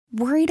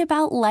Worried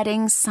about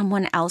letting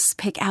someone else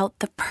pick out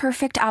the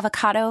perfect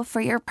avocado for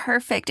your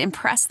perfect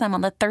impress them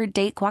on the third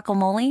date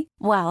guacamole?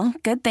 Well,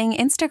 good thing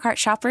Instacart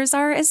shoppers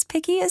are as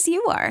picky as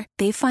you are.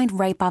 They find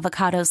ripe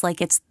avocados like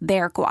it's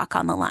their guac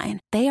on the line.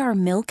 They are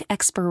milk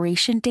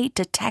expiration date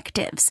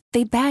detectives.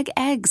 They bag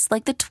eggs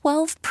like the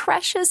 12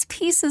 precious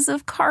pieces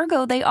of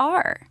cargo they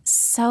are.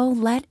 So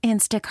let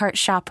Instacart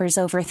shoppers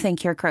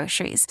overthink your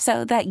groceries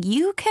so that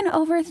you can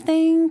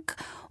overthink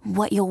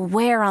what you'll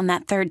wear on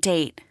that third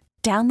date.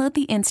 Download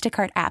the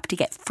Instacart app to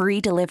get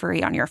free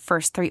delivery on your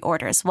first 3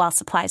 orders while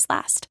supplies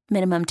last.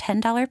 Minimum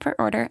 $10 per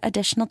order.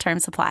 Additional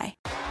terms apply.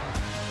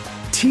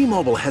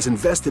 T-Mobile has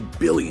invested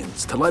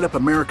billions to light up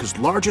America's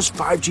largest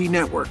 5G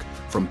network,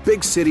 from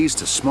big cities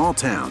to small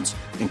towns,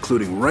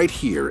 including right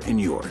here in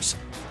yours.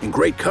 And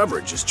great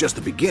coverage is just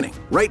the beginning.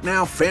 Right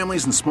now,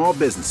 families and small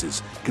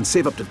businesses can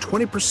save up to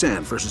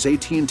 20% versus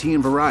AT&T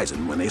and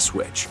Verizon when they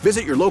switch.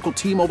 Visit your local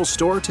T-Mobile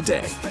store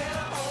today.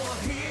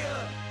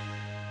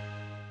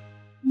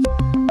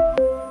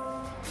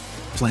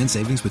 Plan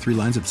savings with 3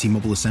 lines of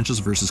T-Mobile Essentials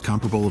versus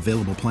comparable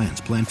available plans.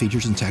 Plan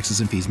features and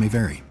taxes and fees may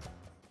vary.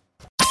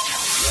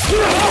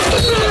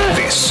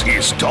 This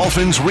is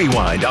Dolphins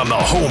Rewind on the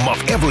home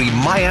of every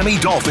Miami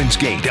Dolphins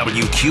game,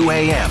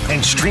 WQAM,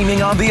 and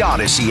streaming on the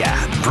Odyssey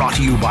app. Brought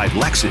to you by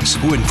Lexus,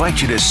 who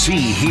invite you to see,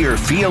 hear,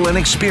 feel, and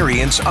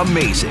experience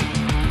amazing.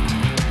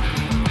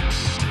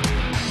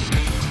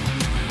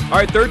 All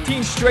right,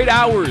 13 straight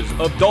hours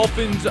of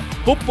Dolphins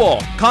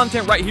football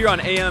content right here on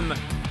AM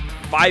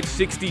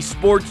 560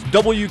 Sports.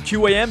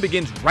 WQAM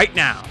begins right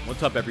now.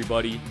 What's up,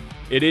 everybody?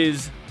 It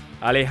is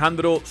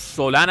Alejandro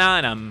Solana,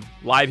 and I'm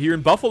live here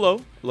in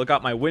Buffalo. Look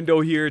out my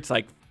window here. It's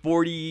like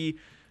 40,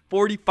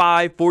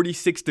 45,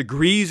 46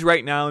 degrees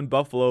right now in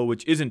Buffalo,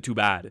 which isn't too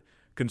bad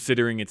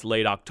considering it's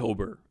late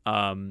October.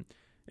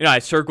 I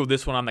circled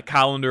this one on the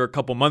calendar a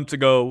couple months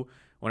ago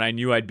when I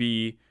knew I'd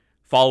be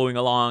following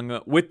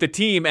along with the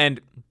team,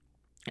 and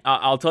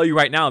I'll tell you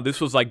right now,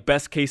 this was like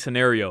best case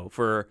scenario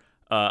for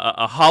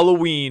a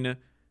Halloween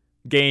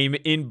game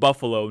in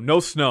Buffalo. No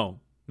snow.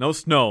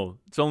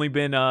 It's only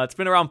been it's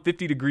been around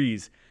 50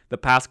 degrees the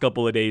past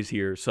couple of days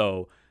here.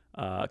 So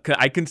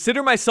I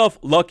consider myself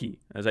lucky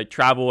as I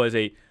travel as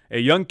a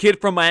young kid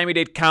from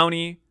Miami-Dade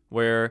County,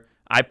 where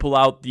I pull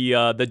out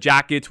the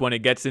jackets when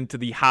it gets into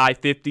the high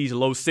 50s,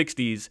 low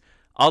 60s.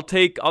 I'll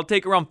take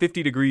around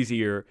 50 degrees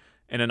here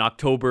in an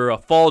October, a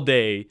fall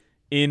day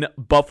in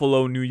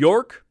Buffalo, New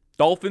York.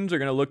 Dolphins are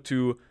going to look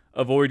to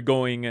avoid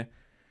going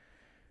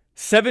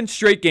 7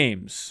 straight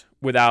games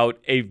without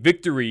a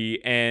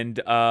victory.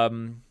 And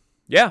we're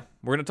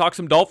going to talk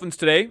some Dolphins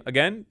today.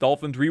 Again,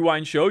 Dolphins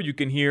Rewind Show you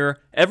can hear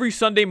every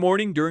Sunday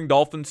morning during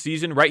Dolphins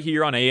season right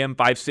here on AM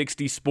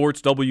 560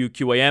 Sports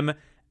WQAM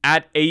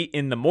at 8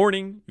 in the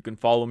morning. You can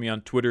follow me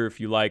on Twitter if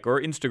you like, or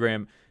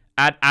Instagram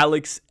at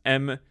Alex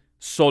M.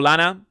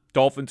 Solana.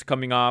 Dolphins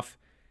coming off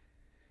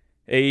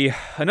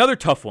another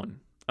tough one.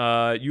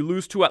 You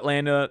lose to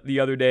Atlanta the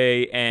other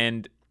day,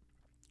 and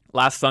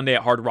last Sunday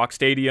at Hard Rock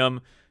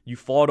Stadium, you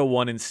fall to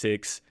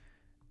 1-6,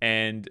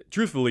 and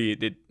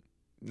truthfully,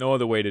 no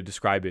other way to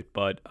describe it,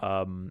 but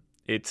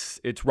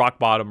it's rock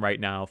bottom right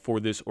now for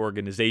this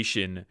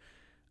organization.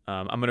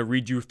 I'm going to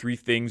read you 3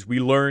 things we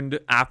learned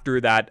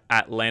after that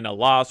Atlanta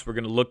loss. We're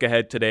going to look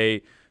ahead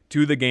today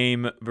to the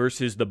game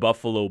versus the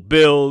Buffalo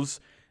Bills,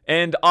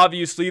 and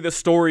obviously the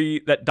story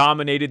that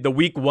dominated the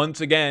week once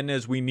again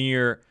as we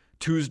near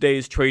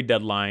Tuesday's trade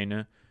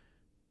deadline.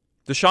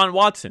 Deshaun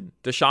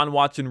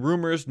Watson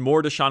rumors,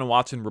 more Deshaun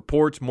Watson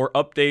reports, more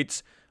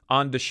updates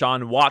on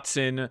Deshaun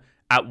Watson.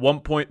 At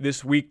one point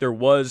this week, there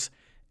was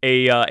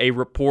a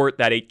report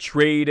that a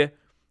trade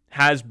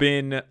has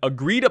been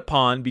agreed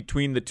upon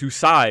between the two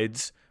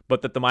sides,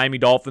 but that the Miami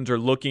Dolphins are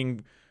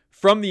looking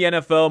from the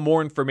NFL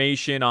more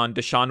information on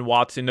Deshaun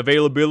Watson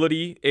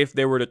availability if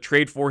they were to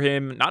trade for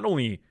him, not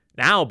only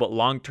now, but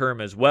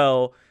long-term as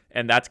well.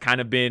 And that's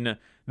kind of been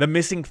the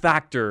missing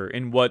factor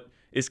in what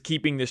is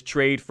keeping this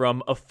trade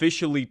from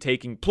officially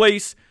taking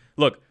place.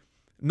 Look,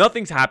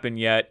 nothing's happened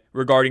yet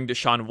regarding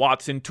Deshaun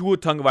Watson. Tua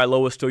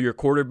Tagovailoa is still your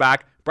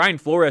quarterback. Brian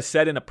Flores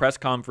said in a press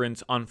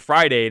conference on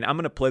Friday, and I'm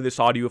going to play this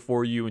audio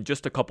for you in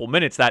just a couple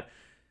minutes, that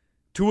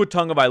Tua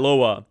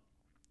Tagovailoa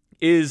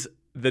is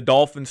the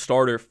Dolphins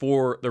starter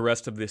for the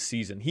rest of this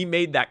season. He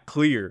made that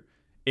clear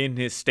in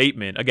his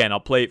statement. Again, I'll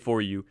play it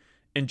for you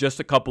in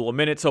just a couple of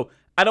minutes. So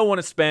I don't want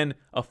to spend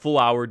a full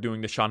hour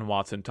doing Deshaun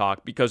Watson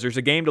talk because there's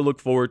a game to look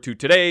forward to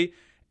today,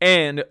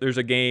 and there's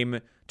a game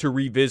to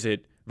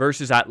revisit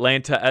versus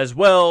Atlanta as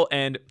well.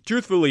 And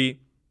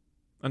truthfully,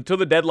 until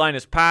the deadline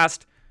is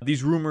passed,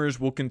 these rumors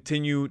will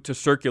continue to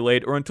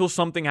circulate, or until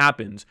something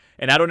happens.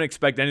 And I don't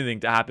expect anything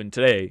to happen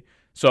today.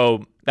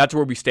 So that's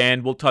where we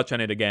stand. We'll touch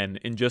on it again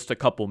in just a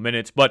couple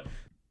minutes. But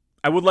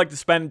I would like to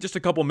spend just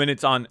a couple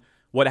minutes on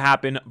what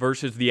happened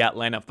versus the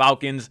Atlanta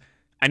Falcons.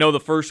 I know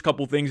the first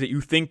couple things that you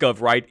think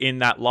of right in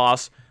that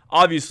loss,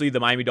 obviously the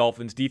Miami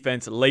Dolphins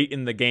defense late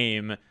in the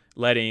game,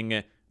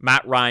 letting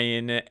Matt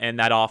Ryan and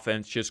that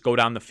offense just go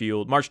down the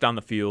field, march down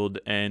the field,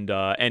 and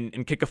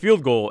kick a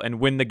field goal and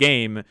win the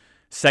game.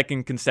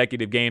 second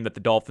consecutive game that the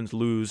Dolphins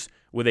lose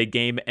with a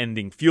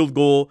game-ending field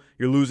goal.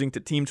 You're losing to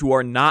teams who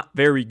are not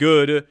very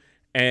good,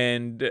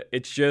 and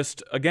it's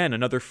just, again,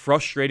 another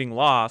frustrating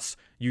loss.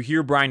 You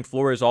hear Brian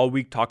Flores all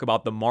week talk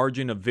about the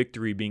margin of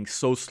victory being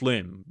so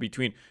slim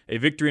between a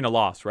victory and a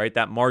loss, right?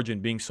 That margin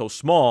being so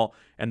small,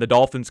 and the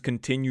Dolphins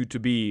continue to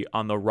be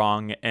on the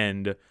wrong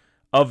end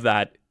of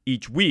that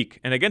each week.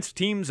 And against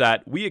teams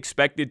that we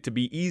expected to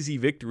be easy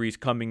victories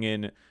coming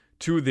in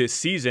to this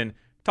season,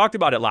 talked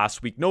about it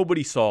last week.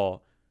 Nobody saw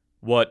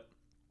what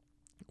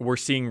we're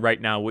seeing right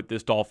now with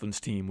this Dolphins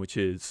team, which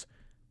is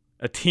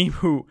a team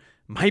who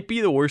might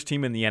be the worst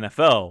team in the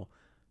NFL.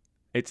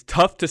 It's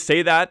tough to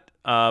say that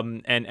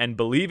and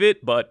believe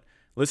it, but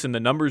listen, the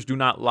numbers do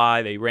not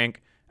lie. They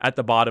rank at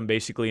the bottom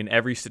basically in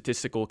every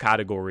statistical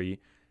category,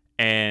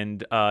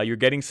 and you're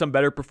getting some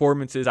better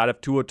performances out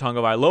of Tua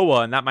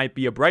Tagovailoa, and that might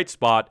be a bright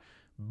spot,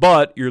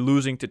 but you're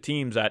losing to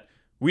teams that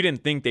we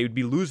didn't think they would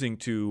be losing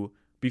to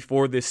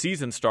before this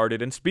season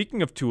started. And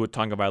speaking of Tua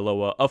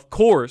Tagovailoa, of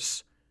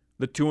course,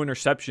 the 2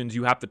 interceptions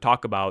you have to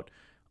talk about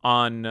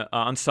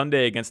on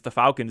Sunday against the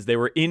Falcons, they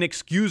were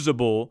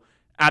inexcusable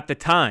at the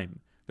time.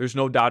 There's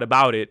no doubt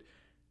about it.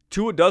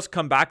 Tua does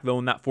come back, though,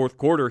 in that fourth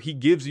quarter. He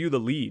gives you the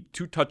lead.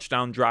 2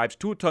 touchdown drives.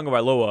 Tua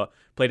Tagovailoa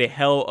played a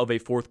hell of a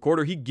fourth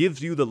quarter. He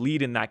gives you the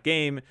lead in that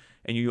game,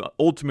 and you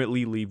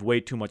ultimately leave way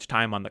too much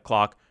time on the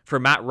clock for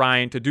Matt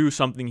Ryan to do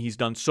something he's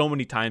done so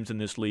many times in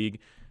this league.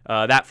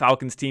 That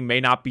Falcons team may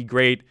not be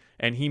great,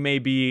 and he may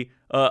be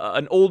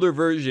an older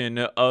version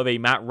of a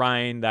Matt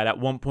Ryan that at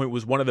one point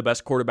was one of the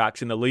best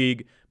quarterbacks in the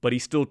league, but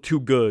he's still too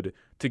good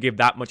to give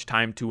that much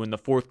time to in the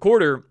fourth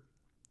quarter.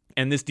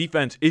 And this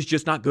defense is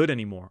just not good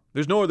anymore.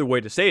 There's no other way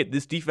to say it.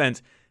 This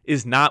defense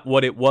is not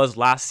what it was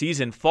last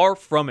season. Far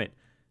from it.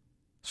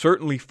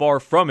 Certainly far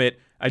from it.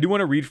 I do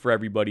want to read for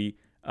everybody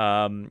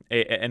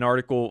an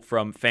article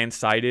from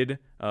Fansided,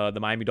 the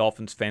Miami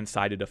Dolphins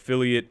Fansided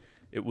affiliate.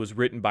 It was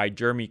written by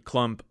Jeremy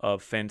Klump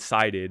of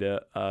Fansided.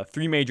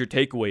 3 major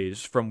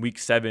takeaways from Week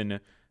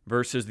 7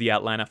 versus the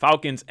Atlanta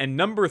Falcons. And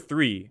number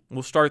 3,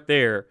 we'll start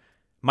there.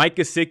 Mike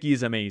Gesicki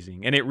is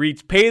amazing. And it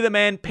reads, "Pay the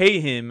man, pay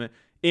him,"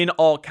 in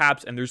all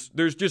caps. And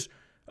there's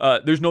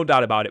no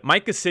doubt about it.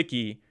 Mike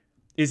Gesicki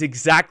is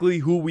exactly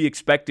who we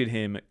expected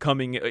him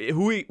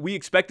we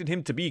expected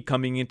him to be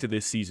coming into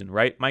this season,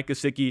 right? Mike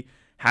Gesicki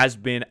has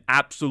been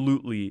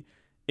absolutely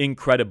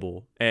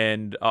incredible.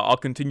 And I'll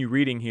continue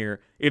reading here.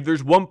 If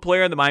there's one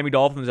player in the Miami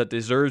Dolphins that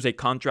deserves a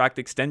contract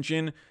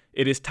extension,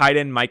 it is tight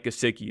end Mike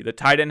Gesicki. The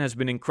tight end has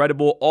been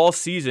incredible all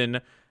season,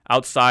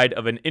 outside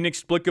of an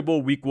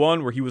inexplicable Week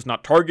 1 where he was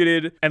not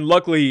targeted. And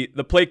luckily,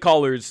 the play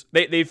callers,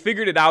 they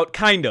figured it out,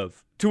 kind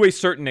of, to a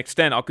certain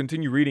extent. I'll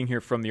continue reading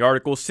here from the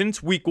article.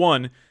 Since Week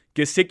 1,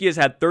 Gesicki has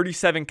had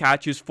 37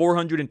 catches,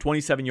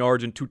 427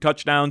 yards, and 2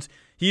 touchdowns.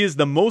 He is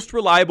the most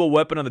reliable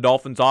weapon on the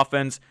Dolphins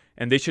offense,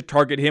 and they should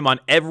target him on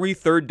every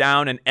third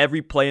down and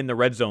every play in the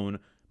red zone.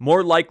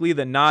 More likely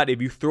than not,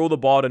 if you throw the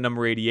ball to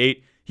number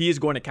 88, he is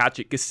going to catch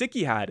it.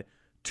 Gesicki had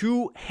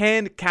 2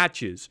 hand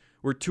catches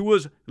where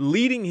Tua's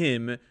leading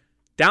him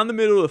down the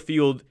middle of the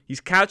field.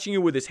 He's catching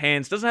it with his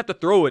hands. Doesn't have to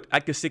throw it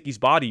at Gesicki's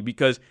body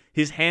because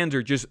his hands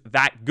are just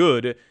that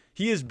good.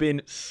 He has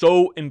been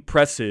so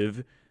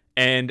impressive,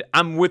 and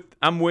I'm with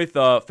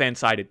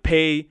Fansided.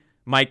 Pay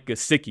Mike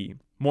Gesicki.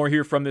 More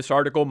here from this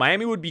article.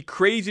 Miami would be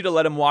crazy to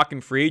let him walk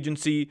in free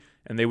agency,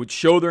 and they would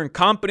show their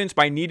incompetence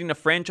by needing to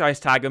franchise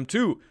tag him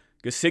too.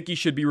 Gesicki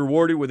should be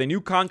rewarded with a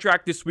new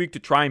contract this week to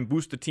try and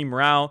boost the team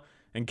morale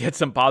and get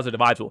some positive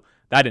vibes. Well,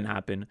 that didn't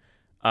happen.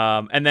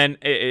 And then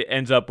it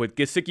ends up with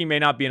Gesicki may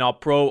not be an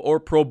All-Pro or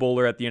Pro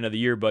Bowler at the end of the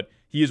year, but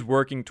he is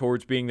working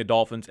towards being the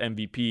Dolphins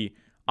MVP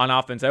on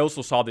offense. I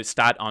also saw this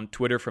stat on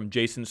Twitter from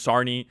Jason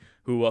Sarney,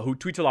 who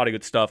tweets a lot of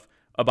good stuff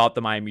about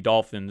the Miami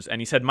Dolphins. And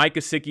he said Mike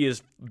Gesicki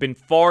has been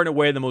far and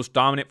away the most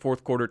dominant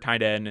fourth quarter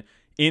tight end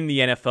in the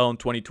NFL in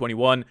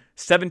 2021.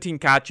 17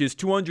 catches,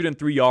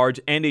 203 yards,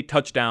 and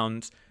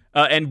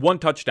 1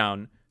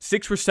 touchdown.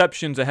 6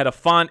 receptions ahead of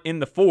Font in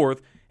the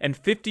fourth, and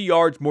 50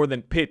 yards more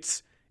than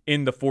Pitts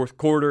in the fourth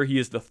quarter. He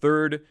is the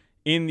 3rd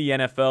in the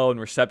NFL in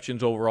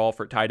receptions overall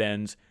for tight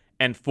ends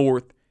and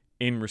 4th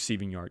in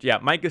receiving yards. Yeah,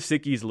 Mike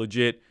Gesicki is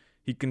legit.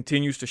 He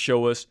continues to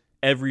show us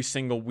every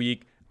single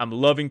week. I'm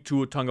loving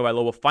Tua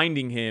Tagovailoa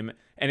finding him,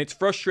 and it's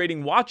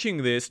frustrating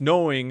watching this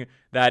knowing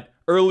that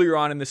earlier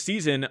on in the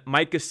season,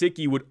 Mike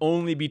Gesicki would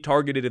only be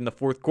targeted in the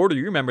fourth quarter.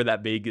 You remember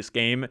that Vegas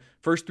game.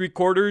 First 3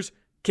 quarters,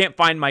 can't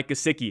find Mike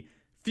Gesicki.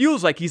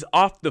 Feels like he's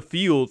off the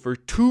field for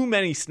too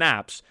many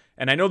snaps.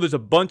 And I know there's a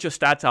bunch of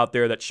stats out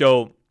there that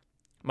show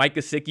Mike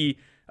Gesicki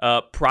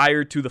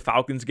prior to the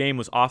Falcons game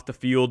was off the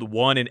field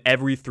 1 in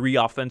every 3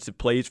 offensive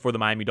plays for the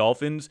Miami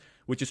Dolphins,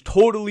 which is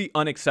totally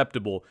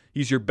unacceptable.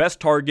 He's your best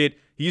target.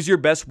 He's your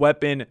best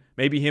weapon.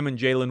 Maybe him and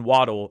Jalen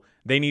Waddle,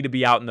 they need to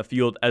be out in the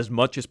field as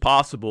much as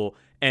possible.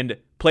 And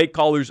play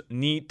callers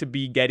need to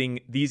be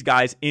getting these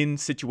guys in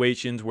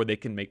situations where they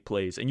can make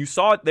plays. And you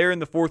saw it there in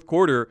the fourth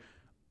quarter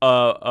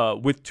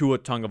with Tua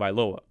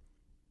Tagovailoa.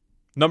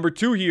 Number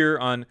 2 here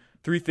on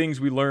 3 things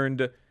we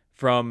learned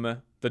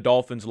from the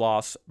Dolphins'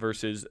 loss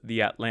versus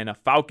the Atlanta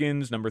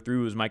Falcons. Number 3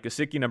 was Mike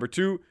Gesicki. Number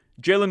 2,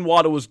 Jalen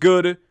Waddle was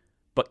good,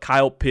 but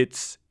Kyle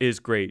Pitts is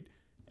great.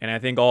 And I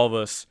think all of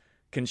us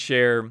can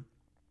share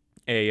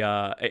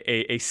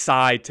a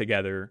sigh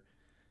together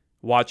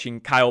watching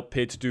Kyle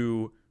Pitts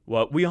do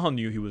what we all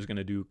knew he was going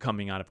to do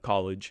coming out of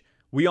college.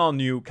 We all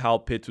knew Kyle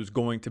Pitts was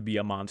going to be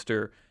a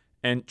monster.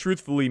 And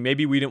truthfully,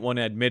 maybe we didn't want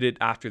to admit it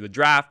after the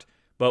draft,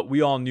 but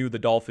we all knew the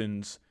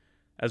Dolphins,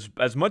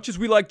 as much as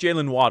we like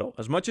Jalen Waddle,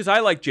 as much as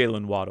I like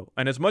Jalen Waddle,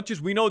 and as much as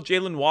we know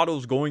Jalen Waddle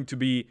is going to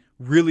be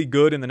really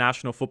good in the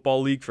National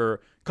Football League for a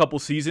couple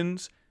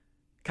seasons,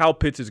 Kyle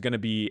Pitts is going to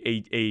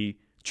be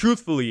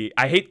truthfully,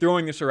 I hate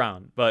throwing this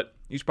around, but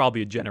he's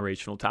probably a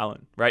generational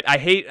talent,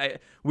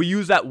 right? We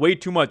use that way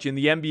too much in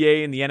the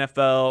NBA and the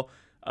NFL.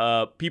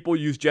 People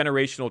use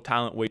generational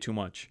talent way too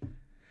much.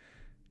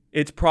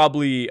 It's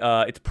probably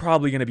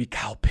going to be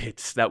Kyle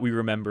Pitts that we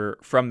remember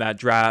from that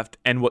draft.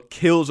 And what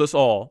kills us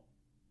all,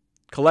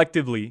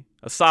 collectively,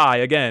 a sigh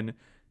again,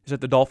 is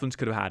that the Dolphins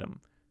could have had him.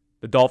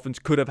 The Dolphins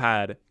could have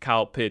had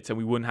Kyle Pitts, and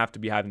we wouldn't have to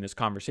be having this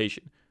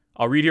conversation.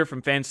 I'll read here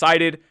from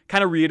Fansided,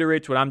 kind of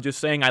reiterates what I'm just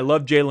saying. I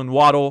love Jalen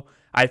Waddle.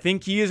 I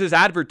think he is as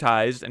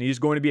advertised, and he's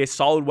going to be a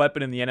solid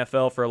weapon in the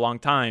NFL for a long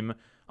time.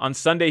 On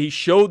Sunday, he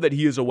showed that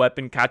he is a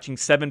weapon, catching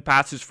 7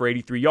 passes for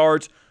 83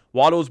 yards.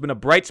 Waddle has been a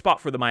bright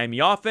spot for the Miami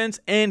offense,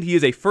 and he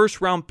is a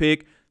first-round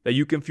pick that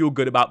you can feel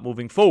good about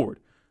moving forward.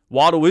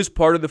 Waddle is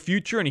part of the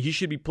future, and he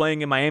should be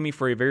playing in Miami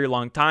for a very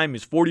long time.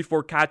 His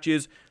 44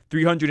 catches,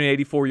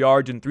 384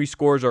 yards, and 3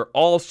 scores are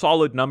all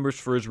solid numbers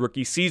for his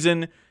rookie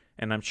season,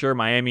 and I'm sure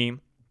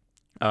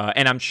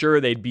I'm sure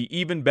they'd be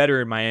even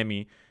better in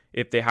Miami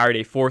if they hired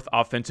a 4th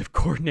offensive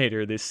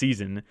coordinator this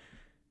season.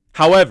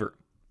 However,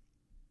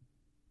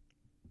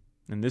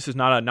 and this is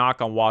not a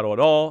knock on Waddle at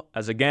all,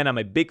 as again, I'm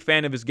a big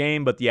fan of his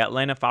game, but the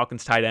Atlanta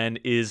Falcons tight end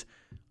is,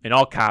 in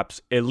all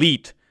caps,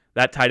 elite.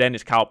 That tight end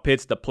is Kyle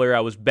Pitts, the player I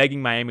was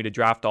begging Miami to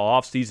draft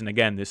all offseason.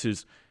 Again, this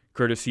is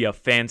courtesy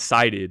of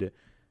Fansided,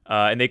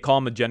 and they call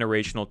him a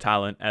generational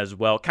talent as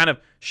well. Kind of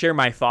share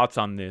my thoughts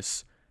on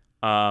this,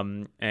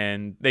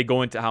 and they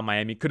go into how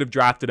Miami could have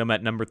drafted him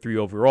at number 3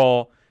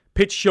 overall.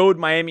 Pitts showed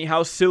Miami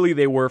how silly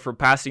they were for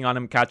passing on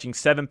him, catching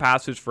 7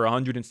 passes for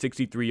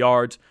 163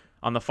 yards.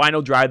 On the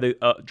final drive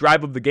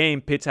of the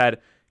game, Pitts had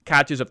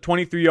catches of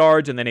 23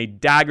 yards and then a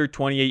dagger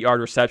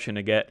 28-yard reception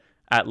to get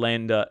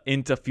Atlanta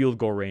into field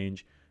goal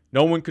range.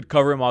 No one could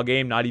cover him all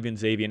game, not even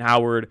Xavier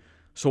Howard.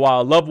 So while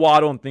I love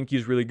Waddle and think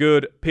he's really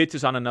good, Pitts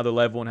is on another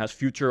level and has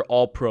future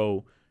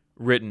All-Pro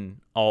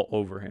written all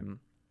over him.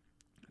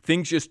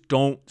 Things just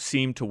don't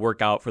seem to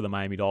work out for the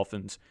Miami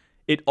Dolphins.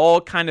 It all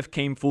kind of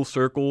came full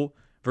circle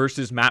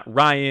versus Matt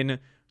Ryan,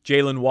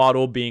 Jalen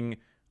Waddle being,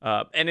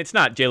 and it's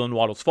not Jalen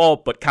Waddle's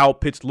fault, but Kyle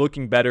Pitts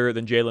looking better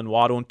than Jalen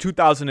Waddle. In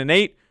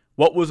 2008,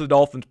 what was the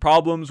Dolphins'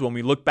 problems? When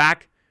we look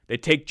back, they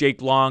take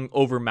Jake Long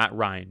over Matt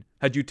Ryan.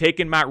 Had you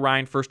taken Matt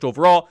Ryan first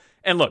overall,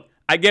 and look,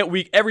 I get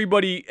weak.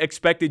 Everybody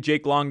expected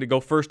Jake Long to go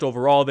first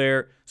overall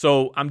there,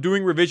 so I'm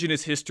doing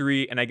revisionist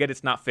history, and I get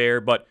it's not fair,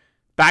 but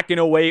back in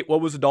 2008, what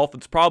was the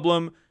Dolphins'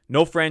 problem?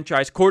 No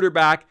franchise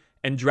quarterback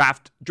and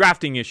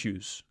drafting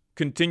issues.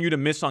 Continue to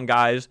miss on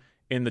guys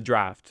in the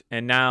draft.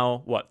 And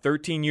now,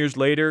 13 years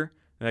later?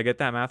 Did I get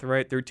that math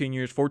right?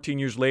 14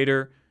 years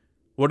later,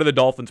 what are the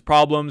Dolphins'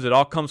 problems? It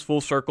all comes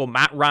full circle.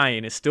 Matt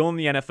Ryan is still in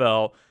the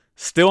NFL,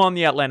 still on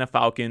the Atlanta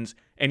Falcons,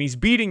 and he's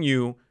beating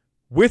you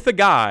with a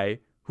guy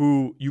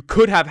who you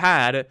could have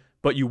had,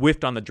 but you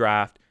whiffed on the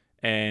draft,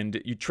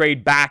 and you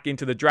trade back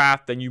into the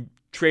draft, then you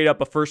trade up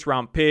a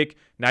first-round pick.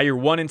 Now you're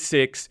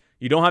 1-6.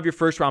 You don't have your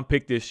first-round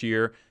pick this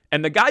year,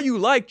 and the guy you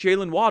like,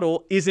 Jalen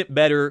Waddle, isn't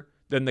better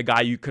than the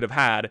guy you could have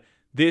had.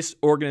 This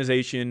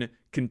organization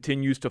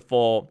continues to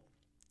fall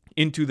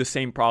into the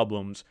same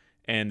problems,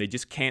 and they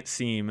just can't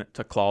seem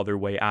to claw their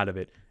way out of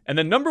it. And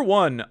then number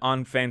 1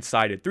 on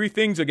Fansided. 3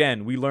 things,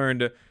 again, we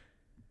learned.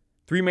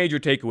 3 major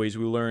takeaways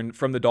we learned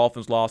from the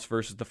Dolphins' loss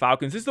versus the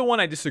Falcons. This is the one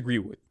I disagree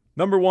with.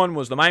 Number 1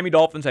 was the Miami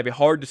Dolphins have a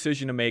hard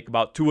decision to make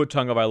about Tua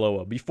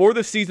Tagovailoa. Before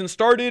the season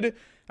started,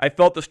 I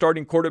felt the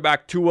starting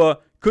quarterback, Tua,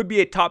 could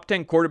be a top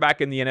 10 quarterback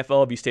in the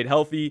NFL if he stayed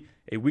healthy.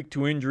 A week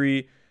 2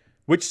 injury,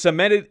 which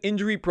cemented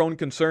injury-prone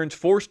concerns,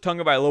 forced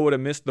Tagovailoa to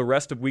miss the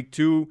rest of week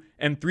 2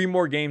 and 3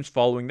 more games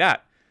following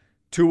that.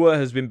 Tua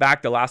has been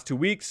back the last 2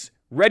 weeks,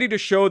 ready to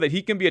show that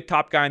he can be a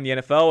top guy in the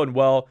NFL, and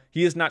well,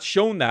 he has not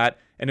shown that,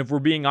 and if we're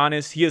being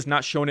honest, he has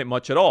not shown it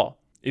much at all.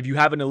 If you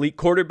have an elite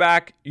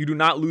quarterback, you do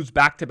not lose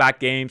back-to-back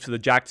games to the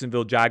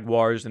Jacksonville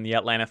Jaguars and the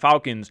Atlanta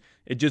Falcons.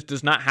 It just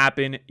does not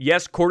happen.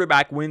 Yes,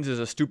 quarterback wins is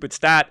a stupid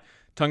stat.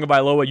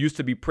 Tagovailoa used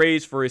to be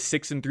praised for his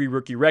 6-3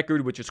 rookie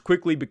record, which has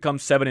quickly become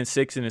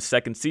 7-6 in his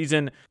second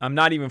season. I'm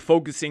not even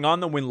focusing on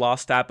the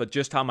win-loss stat, but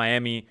just how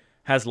Miami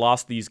has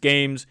lost these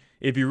games.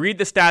 If you read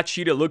the stat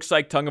sheet, it looks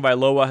like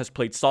Tagovailoa has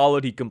played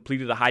solid. He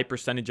completed a high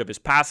percentage of his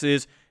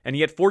passes, and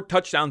he had 4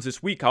 touchdowns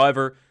this week.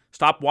 However,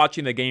 stop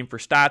watching the game for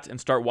stats and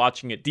start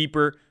watching it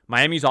deeper.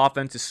 Miami's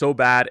offense is so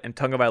bad, and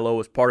Tagovailoa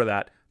is part of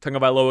that.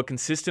 Tagovailoa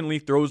consistently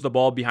throws the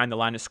ball behind the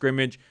line of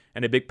scrimmage,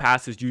 and a big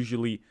pass is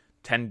usually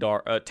 10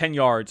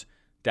 yards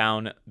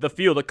down the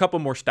field. A couple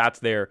more stats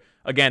there.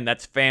 Again,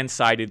 that's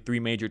fan-sided 3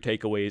 major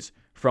takeaways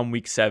from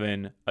Week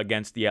 7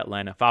 against the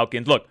Atlanta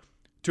Falcons. Look,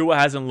 Tua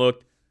hasn't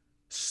looked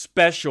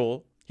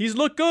special. He's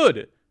looked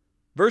good.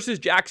 Versus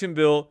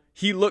Jacksonville,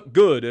 he looked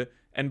good.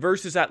 And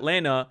versus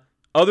Atlanta,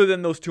 other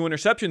than those 2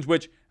 interceptions,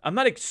 which I'm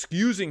not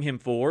excusing him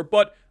for,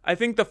 but I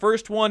think the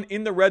first one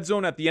in the red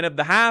zone at the end of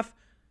the half,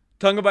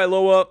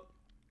 Tagovailoa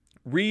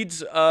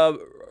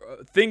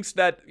thinks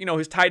that,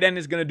 his tight end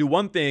is going to do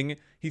one thing.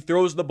 He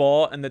throws the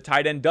ball and the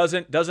tight end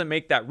doesn't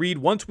make that read.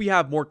 Once we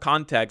have more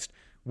context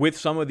with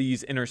some of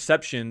these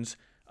interceptions,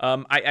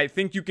 I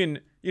think you can,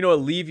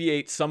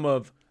 alleviate some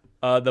of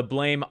the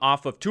blame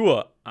off of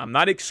Tua. I'm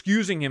not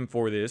excusing him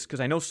for this because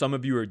I know some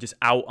of you are just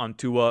out on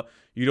Tua.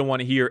 You don't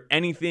want to hear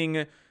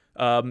anything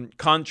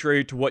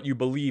contrary to what you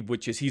believe,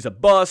 which is he's a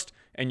bust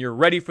and you're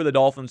ready for the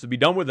Dolphins to be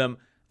done with him.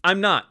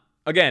 I'm not.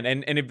 Again,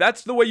 and if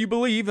that's the way you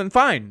believe, then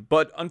fine.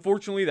 But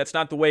unfortunately, that's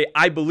not the way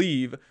I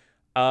believe.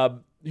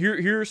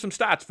 Here are some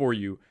stats for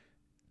you.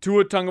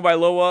 Tua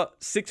Tagovailoa,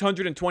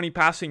 620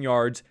 passing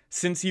yards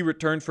since he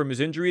returned from his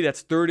injury.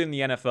 That's 3rd in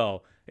the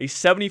NFL. A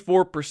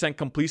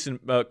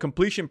 74%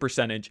 completion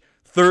percentage,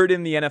 3rd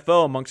in the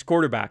NFL amongst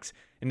quarterbacks.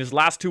 In his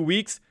last 2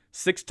 weeks,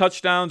 6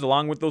 touchdowns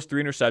along with those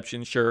 3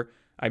 interceptions. Sure,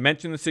 I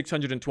mentioned the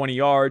 620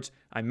 yards.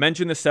 I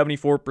mentioned the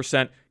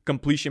 74%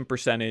 completion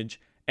percentage.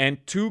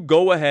 And 2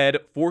 go-ahead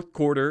fourth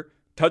quarter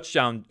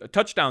touchdown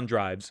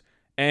drives.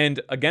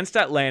 And against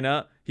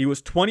Atlanta, he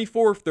was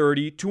 24 of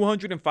 30,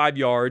 205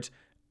 yards,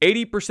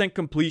 80%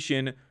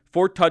 completion,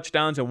 4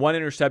 touchdowns, and 1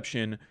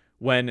 interception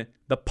when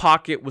the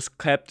pocket was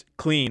kept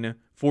clean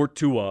for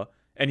Tua.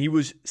 And he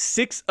was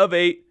 6 of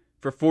 8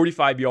 for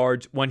 45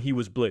 yards when he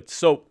was blitzed.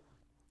 So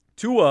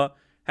Tua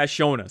has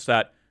shown us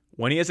that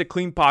when he has a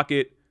clean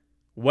pocket,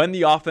 when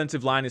the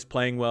offensive line is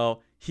playing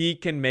well, he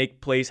can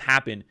make plays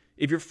happen.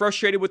 If you're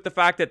frustrated with the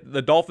fact that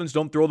the Dolphins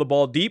don't throw the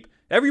ball deep,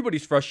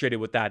 everybody's frustrated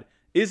with that.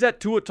 Is that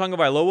Tua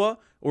Tagovailoa,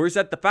 or is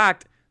that the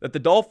fact that the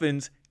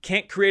Dolphins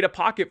can't create a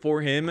pocket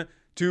for him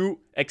to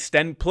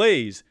extend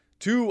plays,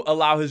 to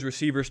allow his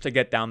receivers to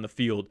get down the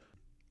field?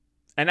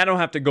 And I don't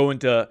have to go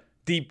into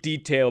deep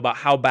detail about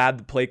how bad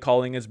the play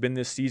calling has been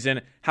this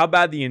season, how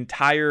bad the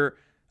entire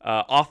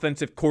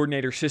offensive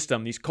coordinator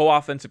system, these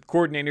co-offensive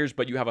coordinators,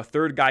 but you have a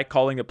third guy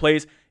calling the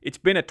plays. It's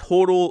been a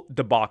total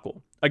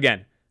debacle.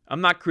 Again, I'm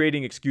not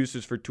creating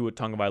excuses for Tua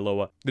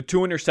Tagovailoa. The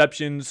 2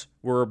 interceptions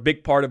were a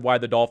big part of why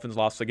the Dolphins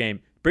lost the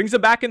game. Brings them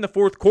back in the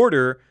fourth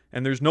quarter,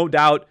 and there's no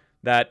doubt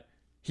that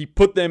he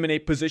put them in a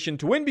position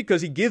to win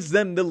because he gives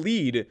them the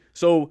lead.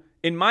 So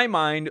in my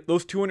mind,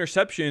 those 2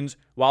 interceptions,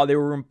 while they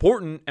were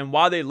important and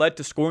while they led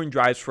to scoring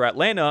drives for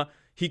Atlanta,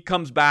 he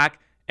comes back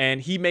and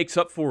he makes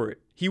up for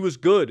it. He was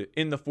good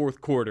in the fourth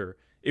quarter.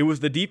 It was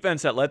the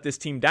defense that let this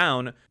team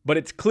down, but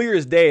it's clear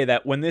as day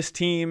that when this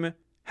team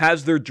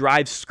has their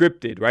drive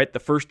scripted, right? The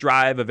first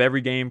drive of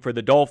every game for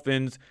the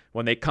Dolphins,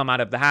 when they come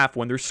out of the half,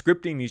 when they're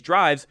scripting these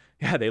drives,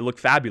 yeah, they look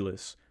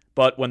fabulous.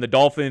 But when the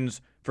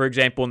Dolphins, for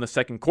example, in the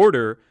second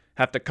quarter,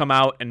 have to come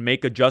out and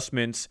make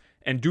adjustments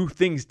and do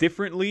things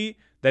differently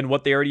than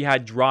what they already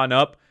had drawn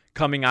up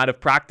coming out of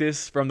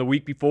practice from the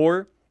week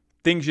before,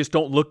 things just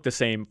don't look the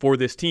same for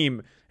this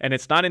team. And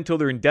it's not until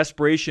they're in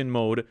desperation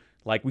mode,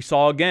 like we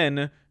saw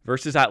again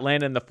versus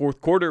Atlanta in the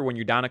fourth quarter when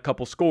you're down a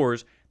couple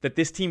scores, that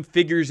this team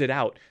figures it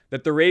out,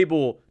 that they're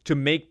able to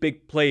make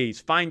big plays,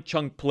 find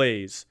chunk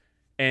plays.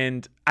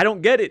 And I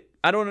don't get it.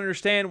 I don't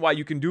understand why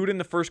you can do it in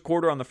the first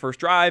quarter on the first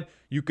drive.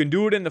 You can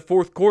do it in the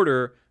fourth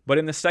quarter, but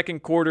in the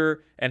second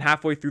quarter and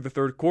halfway through the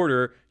third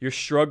quarter, you're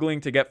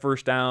struggling to get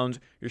first downs.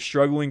 You're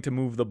struggling to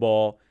move the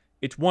ball.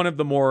 It's one of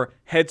the more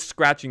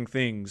head-scratching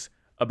things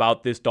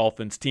about this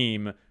Dolphins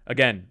team.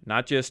 Again,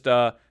 not just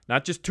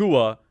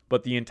Tua,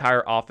 but the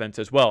entire offense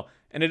as well.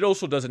 And it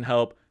also doesn't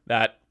help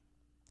that,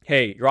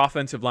 hey, your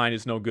offensive line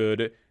is no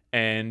good,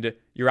 and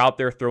you're out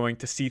there throwing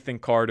to Ethan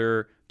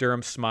Carter,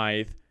 Durham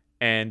Smythe,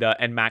 and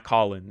Matt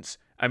Collins.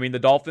 I mean, the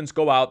Dolphins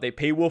go out, they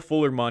pay Will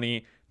Fuller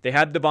money. They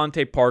had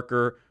Devontae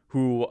Parker,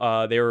 who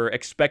they were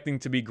expecting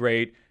to be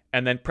great,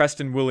 and then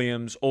Preston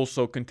Williams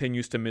also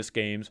continues to miss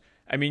games.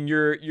 I mean,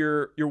 your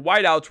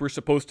wideouts were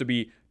supposed to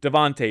be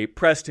Devontae,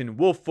 Preston,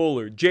 Will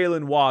Fuller,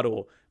 Jalen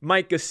Waddle,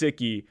 Mike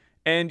Gesicki,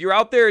 and you're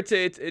out there. It's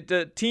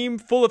a team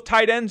full of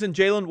tight ends and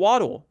Jalen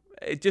Waddle.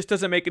 It just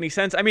doesn't make any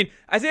sense. I mean,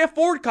 Isaiah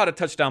Ford caught a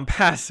touchdown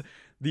pass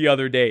the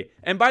other day.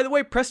 And by the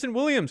way, Preston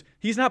Williams,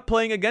 he's not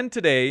playing again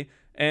today,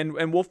 and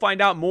we'll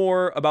find out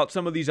more about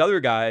some of these other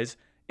guys.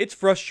 It's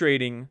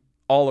frustrating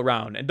all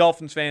around. And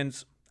Dolphins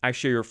fans, I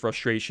share your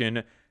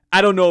frustration.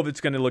 I don't know if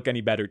it's going to look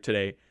any better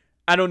today.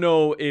 I don't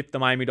know if the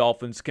Miami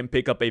Dolphins can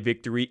pick up a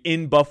victory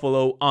in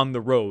Buffalo on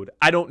the road.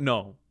 I don't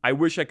know. I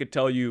wish I could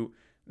tell you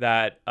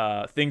that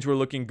things were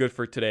looking good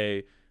for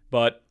today,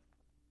 but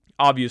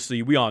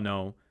obviously we all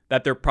know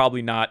that they're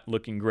probably not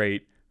looking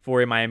great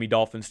for a Miami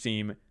Dolphins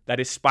team that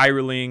is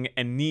spiraling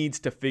and needs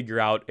to figure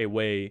out a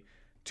way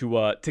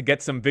to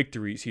get some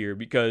victories here,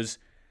 because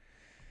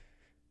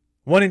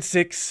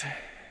 1-6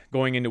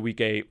 going into week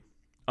 8,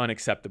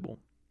 unacceptable.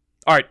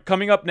 All right,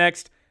 coming up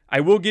next, I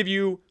will give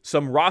you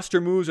some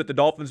roster moves that the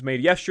Dolphins made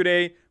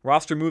yesterday,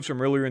 roster moves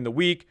from earlier in the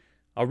week.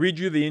 I'll read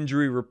you the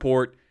injury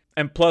report,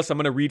 and plus I'm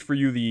going to read for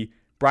you the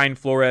Brian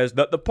Flores,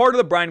 the part of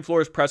the Brian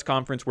Flores press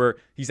conference where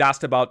he's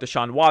asked about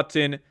Deshaun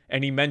Watson,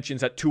 and he mentions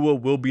that Tua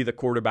will be the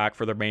quarterback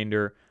for the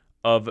remainder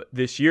of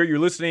this year. You're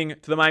listening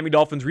to the Miami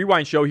Dolphins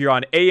Rewind Show here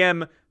on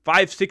AM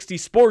 560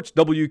 Sports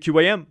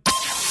WQAM.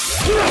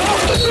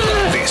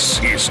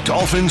 This is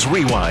Dolphins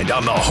Rewind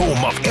on the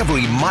home of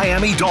every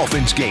Miami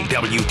Dolphins game,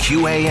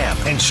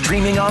 WQAM, and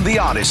streaming on the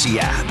Odyssey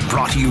app.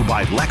 Brought to you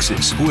by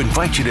Lexus, who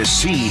invite you to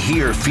see,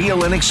 hear,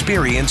 feel, and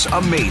experience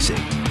amazing.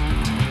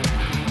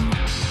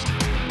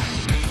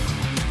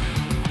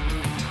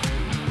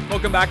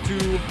 Welcome back to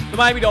the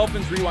Miami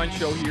Dolphins Rewind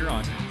Show here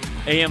on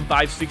AM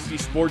 560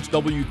 Sports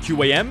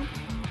WQAM. In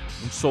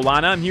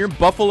Solana, I'm here in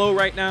Buffalo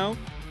right now,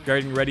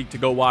 getting ready to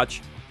go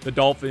watch the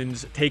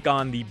Dolphins take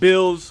on the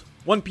Bills.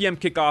 1 p.m.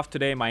 kickoff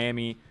today.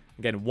 Miami,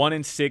 again,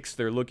 1-6.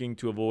 They're looking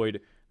to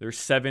avoid their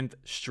 7th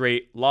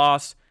straight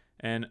loss.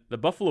 And the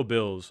Buffalo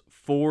Bills,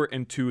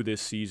 4-2 this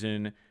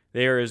season.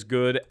 They are as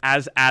good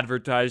as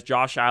advertised.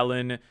 Josh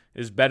Allen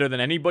is better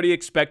than anybody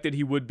expected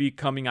he would be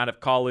coming out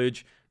of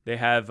college.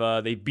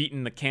 They've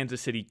beaten the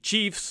Kansas City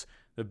Chiefs.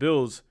 The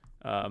Bills,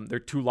 their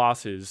 2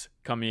 losses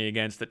coming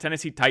against the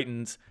Tennessee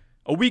Titans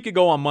a week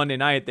ago on Monday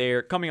night.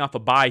 They're coming off a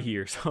bye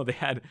here, so they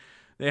had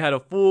a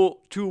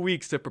full 2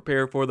 weeks to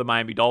prepare for the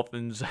Miami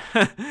Dolphins,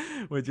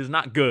 which is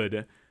not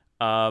good.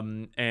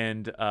 And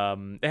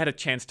they had a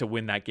chance to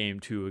win that game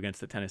too against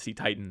the Tennessee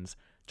Titans.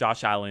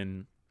 Josh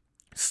Allen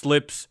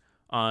slips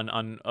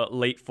on a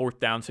late 4th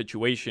down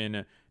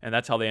situation, and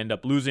that's how they end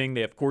up losing.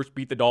 They, of course,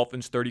 beat the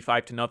Dolphins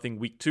 35-0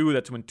 week 2.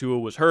 That's when Tua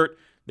was hurt.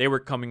 They were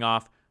coming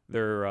off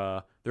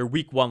their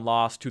week 1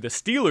 loss to the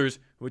Steelers,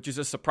 which is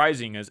as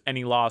surprising as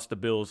any loss the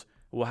Bills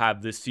will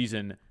have this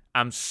season.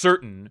 I'm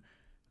certain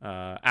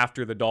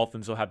after the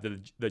Dolphins, they'll have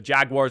the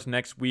Jaguars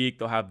next week.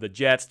 They'll have the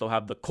Jets. They'll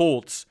have the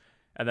Colts.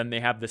 And then they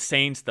have the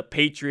Saints, the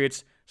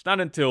Patriots. It's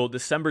not until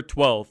December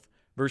 12th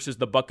versus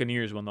the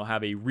Buccaneers when they'll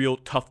have a real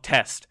tough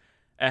test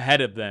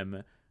ahead of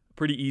them.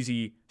 Pretty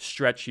easy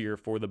stretch here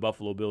for the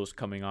Buffalo Bills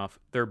coming off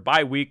their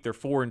bye week. They're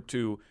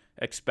 4-2.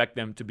 Expect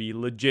them to be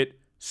legit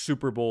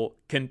Super Bowl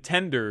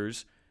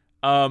contenders.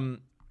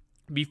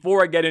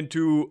 Before I get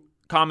into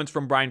comments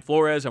from Brian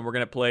Flores, and we're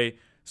going to play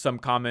some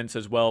comments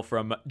as well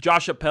from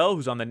Josh Appel,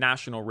 who's on the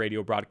national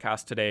radio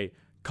broadcast today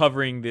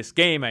covering this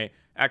game. I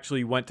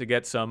actually went to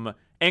get some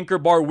Anchor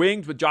Bar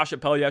wings with Josh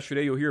Appel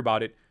yesterday. You'll hear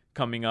about it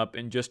coming up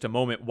in just a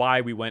moment,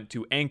 why we went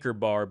to Anchor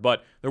Bar.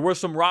 But there were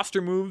some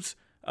roster moves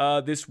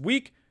this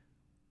week.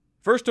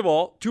 First of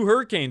all, 2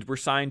 Hurricanes were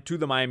signed to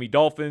the Miami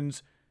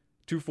Dolphins.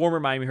 2 former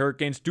Miami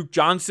Hurricanes. Duke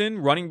Johnson,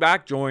 running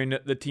back, joined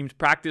the team's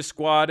practice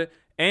squad.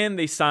 And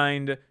they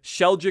signed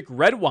Sheldrick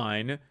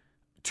Redwine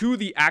to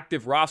the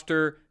active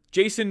roster.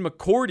 Jason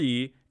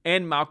McCourty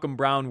and Malcolm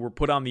Brown were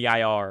put on the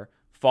IR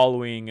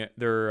following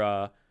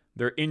their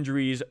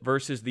injuries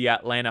versus the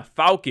Atlanta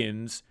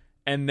Falcons.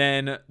 And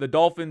then the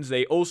Dolphins,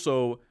 they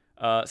also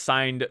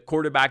signed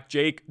quarterback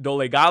Jake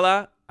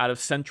Dolegala out of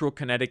Central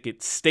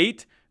Connecticut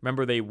State.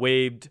 Remember, they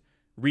waived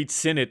Reed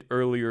Sinnett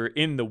earlier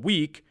in the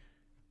week.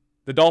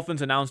 The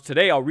Dolphins announced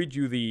today, I'll read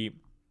you they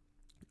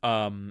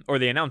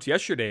announced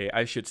yesterday,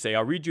 I should say.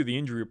 I'll read you the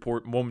injury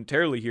report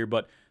momentarily here,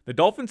 but the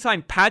Dolphins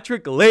signed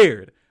Patrick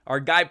Laird. Our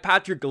guy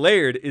Patrick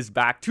Laird is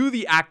back to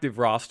the active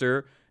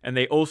roster, and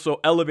they also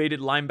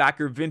elevated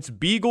linebacker Vince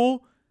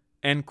Beagle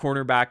and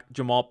cornerback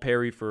Jamal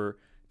Perry for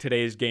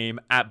today's game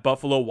at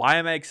Buffalo. Why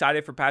am I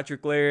excited for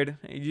Patrick Laird?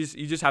 You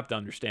just have to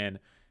understand.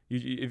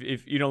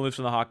 If you don't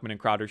listen to the Hockman and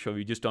Crowder show,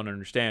 you just don't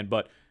understand.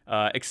 But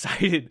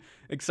excited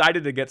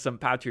to get some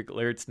Patrick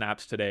Laird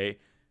snaps today.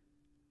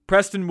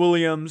 Preston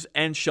Williams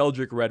and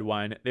Sheldrick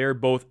Redwine, they're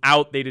both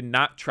out. They did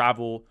not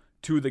travel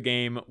to the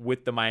game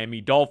with the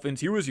Miami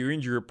Dolphins. Here was your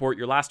injury report,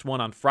 your last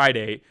one on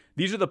Friday.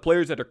 These are the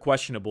players that are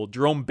questionable.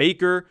 Jerome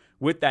Baker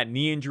with that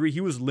knee injury,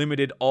 he was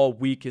limited all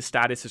week. His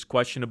status is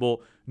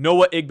questionable.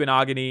 Noah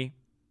Igbenogany,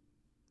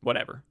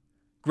 whatever.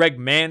 Greg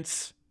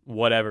Mance,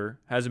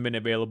 whatever, hasn't been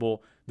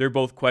available. They're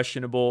both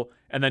questionable.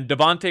 And then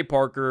Devontae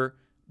Parker,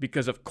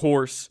 because of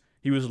course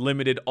he was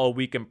limited all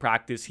week in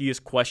practice, he is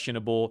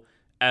questionable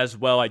as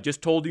well. I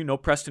just told you, no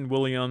Preston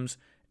Williams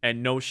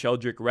and no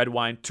Sheldrick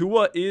Redwine.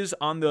 Tua is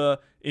on the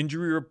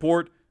injury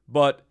report,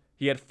 but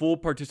he had full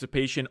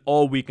participation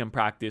all week in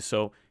practice,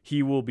 so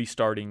he will be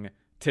starting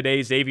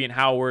today. Xavier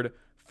Howard,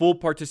 full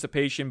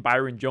participation.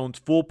 Byron Jones,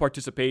 full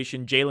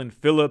participation. Jalen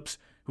Phillips,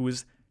 who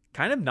is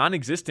kind of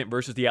non-existent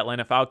versus the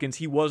Atlanta Falcons,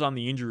 he was on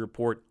the injury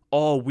report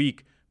all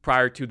week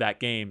prior to that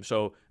game,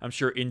 so I'm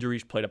sure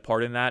injuries played a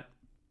part in that.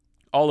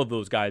 All of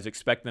those guys,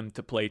 expect them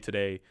to play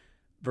today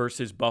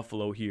versus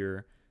Buffalo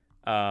here.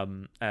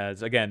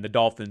 As again, the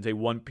Dolphins, a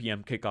 1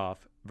 p.m. kickoff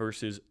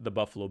versus the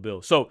Buffalo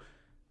Bills. So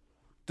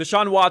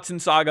Deshaun Watson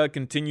saga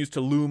continues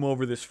to loom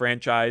over this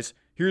franchise.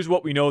 Here's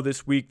what we know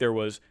this week. There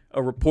was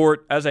a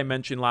report, as I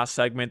mentioned last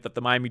segment, that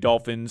the Miami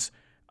Dolphins,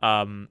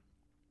 the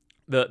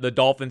the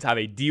Dolphins have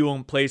a deal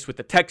in place with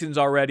the Texans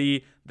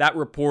already. That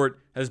report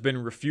has been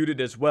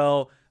refuted as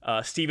well.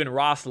 Stephen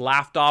Ross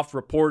laughed off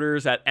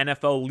reporters at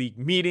NFL league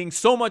meetings.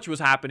 So much was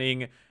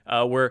happening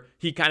where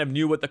he kind of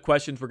knew what the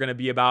questions were going to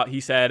be about. He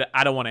said,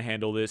 I don't want to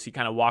handle this. He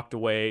kind of walked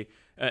away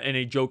in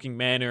a joking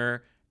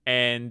manner.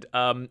 And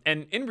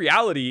in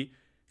reality,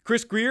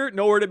 Chris Grier,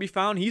 nowhere to be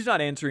found. He's not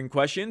answering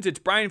questions. It's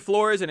Brian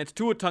Flores and it's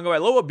Tua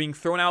Tagovailoa being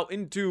thrown out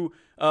into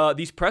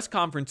these press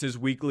conferences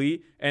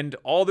weekly, and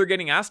all they're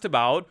getting asked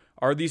about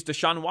are these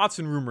Deshaun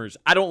Watson rumors.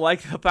 I don't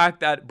like the fact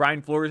that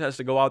Brian Flores has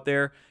to go out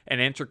there and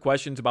answer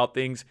questions about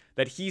things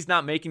that he's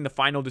not making the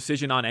final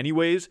decision on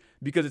anyways,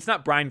 because it's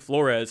not Brian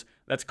Flores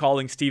that's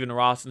calling Stephen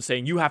Ross and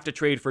saying, you have to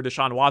trade for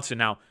Deshaun Watson.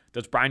 Now,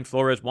 does Brian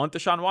Flores want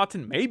Deshaun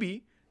Watson?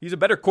 Maybe. He's a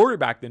better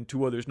quarterback than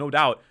Tua, there's no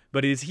doubt.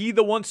 But is he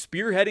the one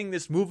spearheading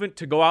this movement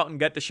to go out and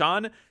get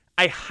Deshaun?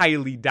 I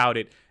highly doubt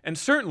it. And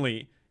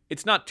certainly,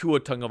 it's not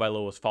Tua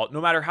Tagovailoa's fault. No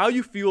matter how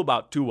you feel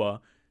about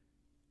Tua,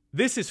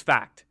 this is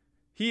fact.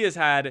 He has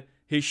had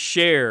his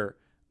share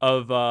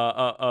of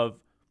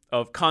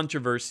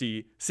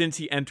controversy since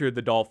he entered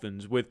the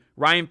Dolphins, with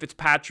Ryan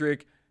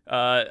Fitzpatrick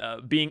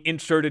being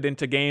inserted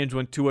into games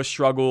when Tua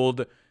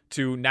struggled,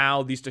 to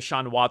now these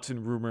Deshaun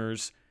Watson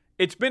rumors.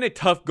 It's been a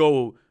tough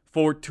go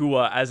for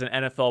Tua as an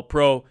NFL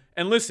pro.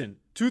 And listen,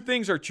 two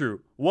things are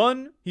true.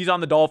 One, he's on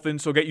the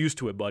Dolphins, so get used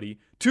to it, buddy.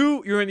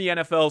 Two, you're in the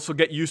NFL, so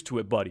get used to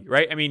it, buddy,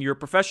 right? I mean, you're a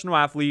professional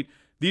athlete.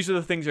 These are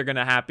the things that are going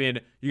to happen.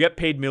 You get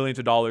paid millions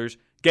of dollars.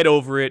 Get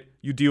over it.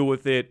 You deal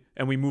with it,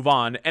 and we move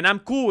on. And I'm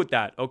cool with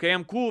that, okay?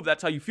 I'm cool if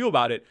that's how you feel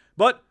about it.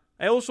 But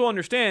I also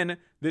understand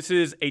this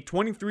is a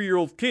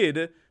 23-year-old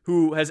kid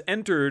who has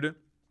entered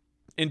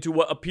into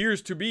what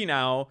appears to be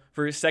now,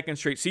 for his second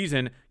straight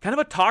season, kind of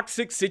a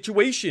toxic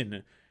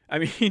situation. I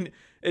mean,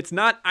 it's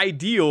not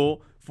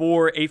ideal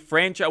for a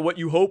franchise, what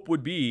you hope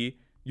would be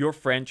your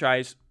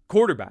franchise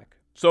quarterback.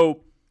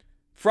 So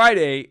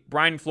Friday,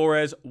 Brian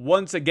Flores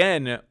once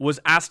again was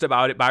asked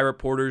about it by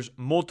reporters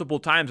multiple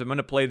times. I'm going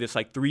to play this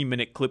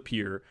 3-minute clip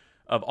here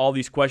of all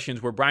these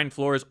questions where Brian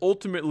Flores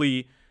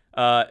ultimately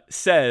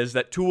says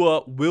that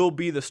Tua will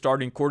be the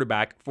starting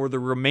quarterback for the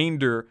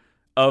remainder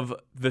of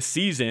the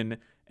season.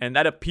 And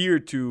that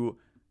appeared to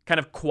kind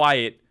of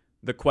quiet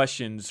the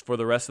questions for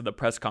the rest of the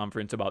press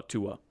conference about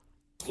Tua.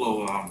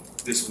 Well,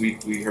 this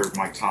week we heard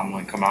Mike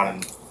Tomlin come out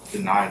and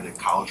deny the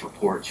college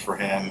reports for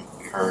him.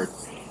 We heard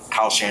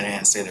Kyle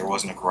Shanahan say there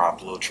wasn't a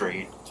Garoppolo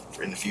trade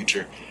in the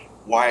future.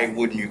 Why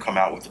wouldn't you come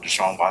out with the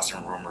Deshaun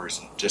Watson rumors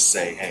and just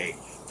say, hey,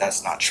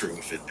 that's not true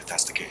if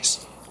that's the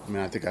case? I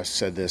mean, I think I've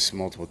said this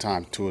multiple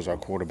times. Tua's our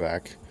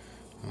quarterback.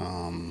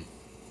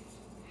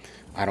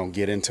 I don't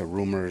get into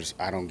rumors.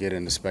 I don't get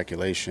into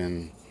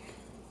speculation.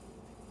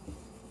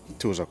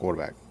 Tua's our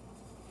quarterback.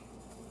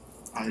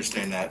 I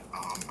understand that.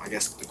 I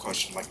guess the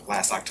question,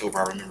 last October,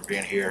 I remember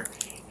being here,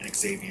 and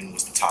Xavier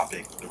was the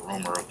topic, the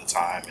rumor of the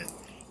time, and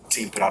the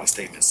team put out a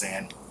statement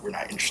saying we're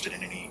not interested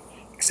in any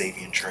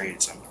Xavier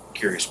trades. I'm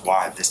curious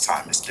why this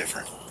time is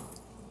different.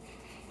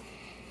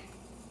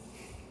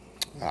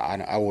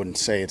 I wouldn't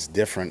say it's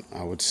different.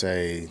 I would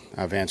say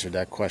I've answered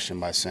that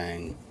question by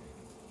saying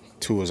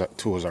Tua's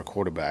our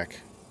quarterback,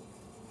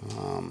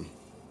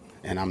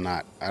 and I'm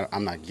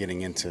not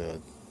getting into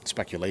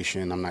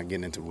speculation. I'm not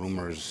getting into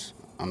rumors.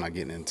 I'm not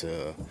getting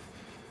into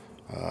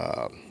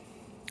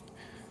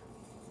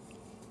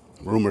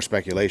rumor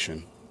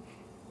speculation,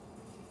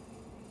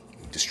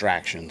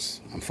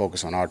 distractions. I'm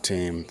focused on our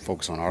team,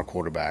 focused on our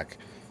quarterback,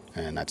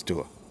 and that's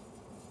Tua.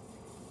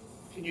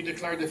 Can you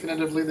declare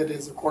definitively that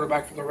he's a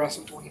quarterback for the rest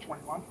of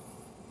 2021?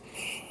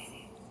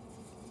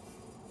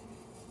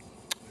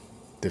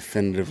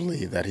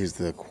 Definitively that he's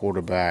the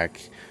quarterback,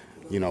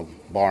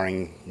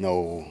 barring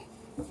no,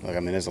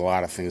 there's a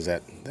lot of things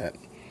that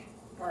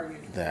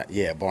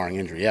barring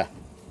injury, yeah.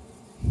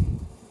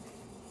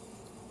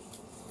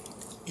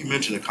 You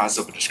mentioned the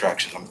concept of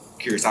distractions. I'm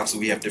curious.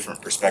 Obviously, we have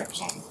different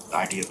perspectives on the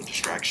idea of a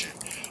distraction.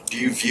 Do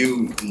you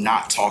view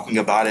not talking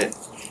about it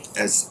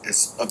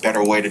as a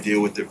better way to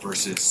deal with it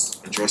versus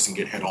addressing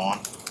it head on?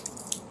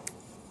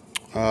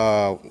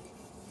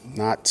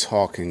 Not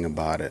talking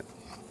about it.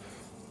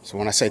 So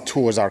when I say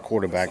Tua's our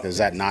quarterback, is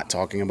that not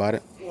talking about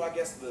it? Well, I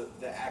guess the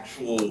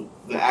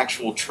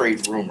actual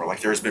trade rumor,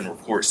 there's been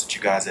reports that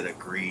you guys had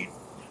agreed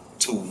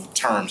to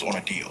terms on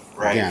a deal,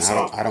 right? Again,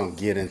 I don't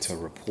get into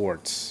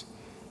reports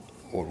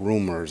or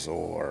rumors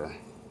or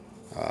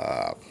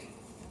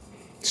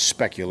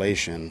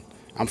speculation.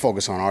 I'm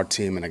focused on our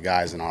team and the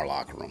guys in our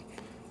locker room.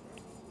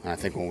 And I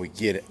think when we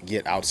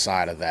get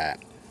outside of that,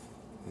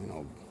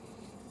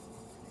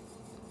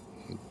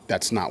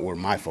 that's not where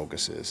my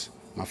focus is.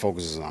 My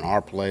focus is on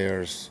our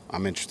players.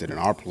 I'm interested in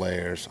our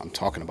players. I'm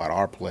talking about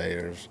our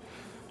players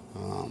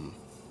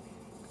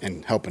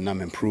and helping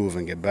them improve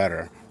and get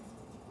better.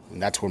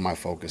 And that's where my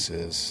focus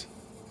is.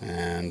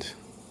 And,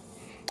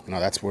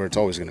 that's where it's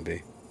always going to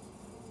be.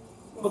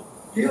 Well,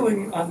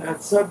 dealing on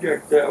that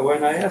subject,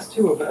 when I asked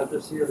Tua about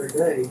this the other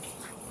day,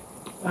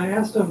 I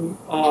asked him,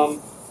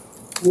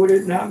 would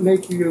it not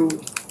make you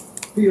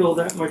feel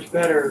that much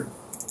better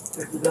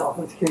if the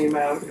Dolphins came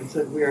out and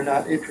said, we are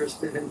not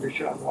interested in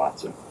Deshaun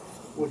Watson?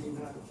 Would he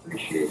not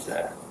appreciate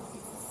that?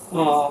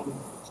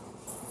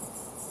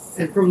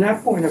 And from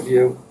that point of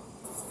view,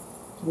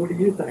 what do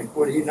you think?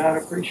 Would he not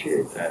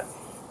appreciate that?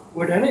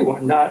 Would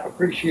anyone not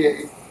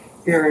appreciate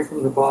hearing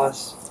from the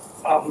boss,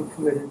 I'm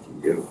committed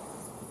to you?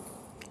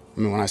 I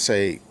mean, when I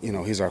say,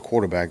 he's our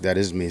quarterback, that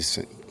is me,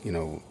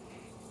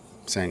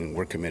 saying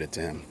we're committed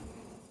to him.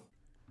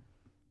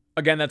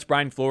 Again, that's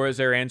Brian Flores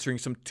there answering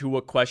some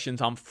Tua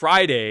questions on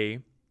Friday.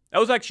 That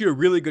was actually a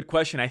really good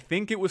question. I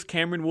think it was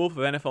Cameron Wolf of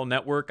NFL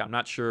Network. I'm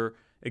not sure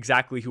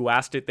exactly who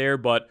asked it there,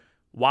 but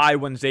why,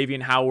 when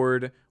Xavier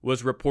Howard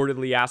was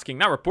reportedly asking,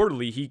 not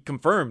reportedly, he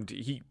confirmed,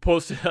 he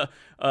posted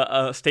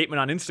a statement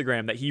on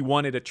Instagram that he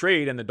wanted a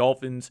trade, and the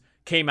Dolphins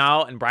came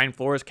out, and Brian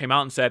Flores came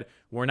out and said,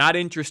 we're not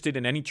interested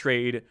in any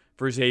trade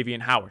for Xavier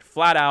Howard.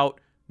 Flat out,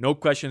 no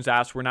questions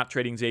asked, we're not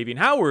trading Xavier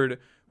Howard.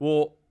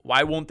 Well,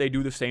 why won't they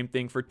do the same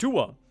thing for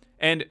Tua?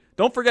 And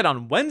don't forget,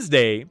 on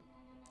Wednesday,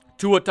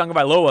 Tua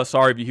Tagovailoa,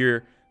 sorry if you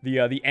hear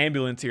the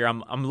ambulance here.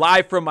 I'm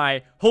live from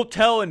my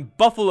hotel in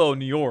Buffalo,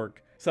 New York.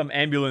 Some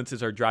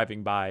ambulances are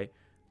driving by.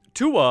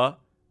 Tua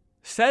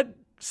said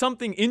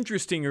something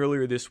interesting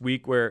earlier this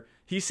week where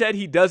he said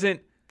he doesn't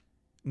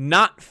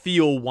not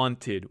feel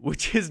wanted,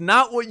 which is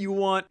not what you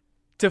want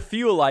to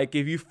feel like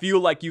if you feel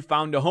like you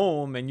found a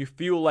home and you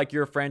feel like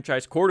you're a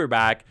franchise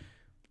quarterback.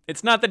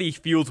 It's not that he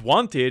feels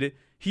wanted.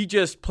 He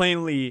just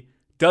plainly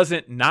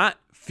doesn't not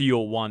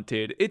feel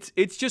wanted.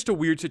 It's just a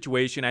weird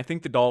situation. I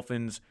think the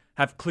Dolphins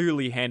have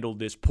clearly handled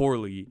this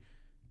poorly.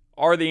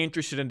 Are they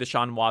interested in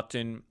Deshaun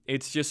Watson?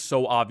 It's just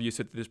so obvious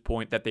at this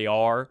point that they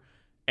are.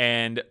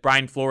 And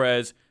Brian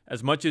Flores,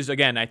 as much as,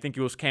 again, I think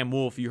it was Cam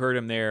Wolf, you heard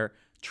him there,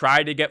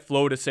 tried to get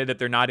Flo to say that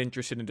they're not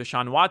interested in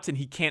Deshaun Watson.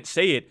 He can't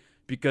say it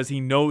because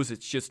he knows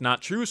it's just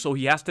not true, so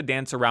he has to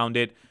dance around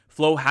it.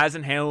 Flo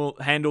hasn't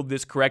handled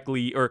this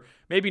correctly, or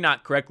maybe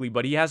not correctly,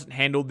 but he hasn't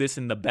handled this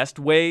in the best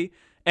way.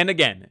 And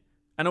again,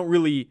 I don't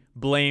really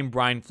blame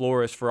Brian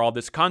Flores for all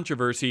this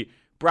controversy.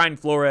 Brian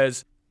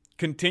Flores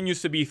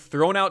continues to be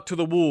thrown out to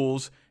the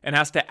wolves and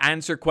has to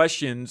answer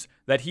questions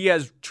that he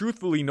has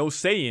truthfully no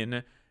say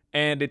in.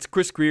 And it's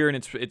Chris Grier and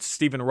it's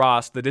Stephen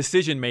Ross, the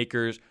decision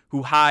makers,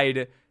 who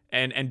hide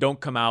and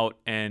don't come out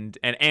and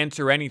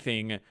answer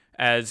anything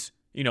as,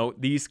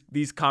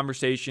 these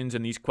conversations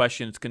and these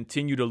questions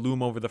continue to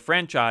loom over the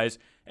franchise.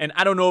 And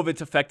I don't know if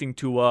it's affecting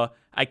Tua.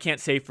 I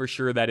can't say for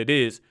sure that it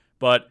is,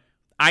 but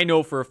I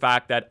know for a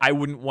fact that I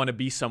wouldn't want to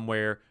be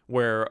somewhere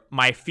where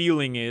my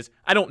feeling is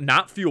I don't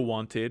not feel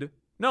wanted.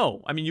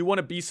 No, I mean, you want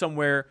to be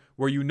somewhere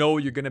where you're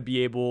going to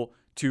be able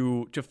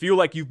to feel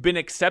like you've been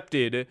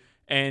accepted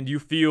and you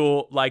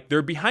feel like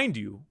they're behind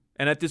you.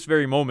 And at this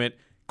very moment,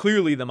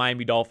 clearly the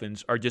Miami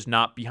Dolphins are just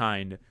not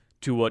behind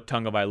Tua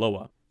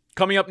Tagovailoa.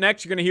 Coming up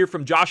next, you're going to hear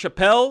from Josh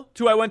Appel,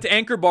 who I went to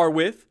Anchor Bar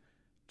with.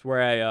 It's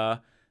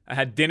where I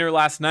had dinner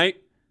last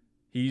night.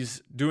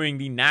 He's doing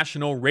the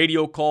national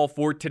radio call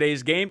for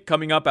today's game.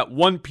 Coming up at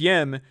 1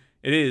 p.m.,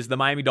 it is the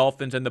Miami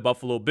Dolphins and the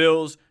Buffalo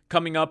Bills.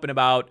 Coming up in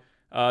about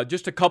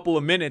just a couple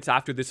of minutes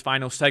after this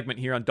final segment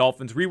here on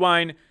Dolphins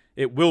Rewind,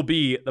 it will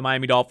be the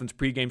Miami Dolphins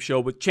pregame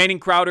show with Channing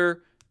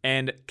Crowder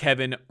and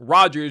Kevin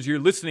Rogers. You're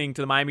listening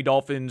to the Miami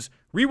Dolphins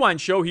Rewind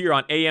show here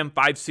on AM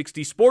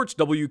 560 Sports,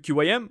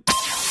 WQAM.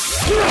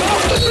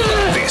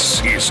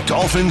 This is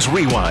Dolphins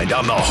Rewind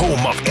on the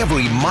home of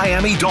every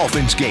Miami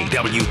Dolphins game,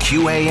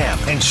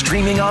 WQAM, and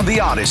streaming on the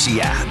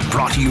Odyssey app.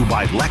 Brought to you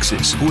by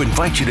Lexus, who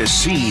invite you to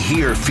see,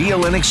 hear,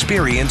 feel, and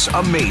experience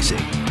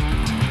amazing.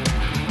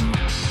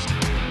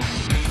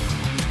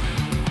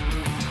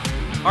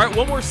 All right,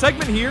 one more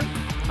segment here.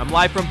 I'm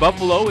live from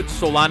Buffalo. It's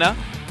Solana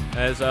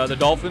as the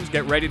Dolphins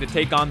get ready to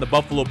take on the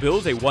Buffalo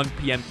Bills, a 1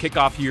 p.m.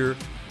 kickoff here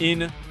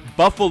in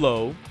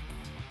Buffalo.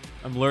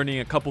 I'm learning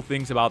a couple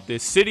things about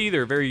this city.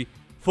 They're very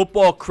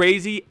football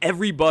crazy.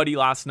 Everybody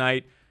last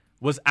night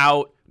was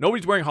out.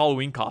 Nobody's wearing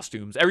Halloween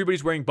costumes.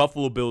 Everybody's wearing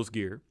Buffalo Bills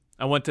gear.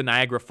 I went to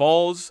Niagara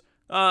Falls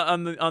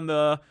on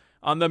the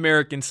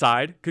American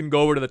side. Couldn't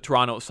go over to the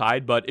Toronto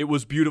side, but it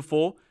was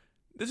beautiful.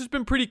 This has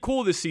been pretty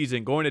cool this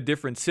season, going to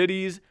different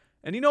cities.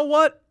 And you know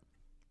what?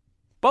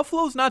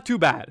 Buffalo's not too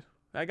bad.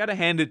 I got to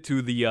hand it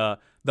to the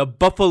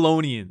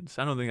Buffalonians.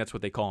 I don't think that's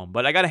what they call them,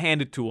 but I got to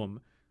hand it to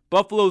them.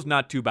 Buffalo's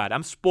not too bad.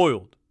 I'm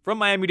spoiled. From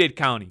Miami-Dade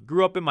County.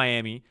 Grew up in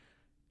Miami,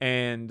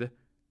 and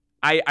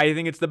I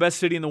think it's the best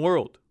city in the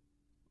world.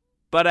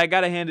 But I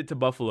got to hand it to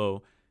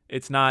Buffalo.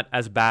 It's not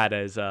as bad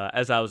as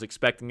I was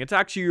expecting. It's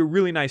actually a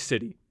really nice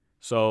city.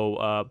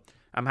 So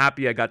I'm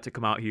happy I got to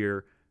come out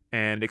here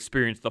and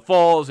experience the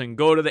falls and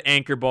go to the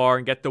Anchor Bar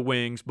and get the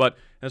wings. But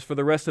as for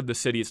the rest of the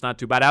city, it's not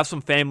too bad. I have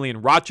some family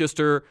in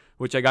Rochester,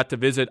 which I got to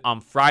visit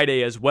on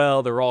Friday as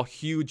well. They're all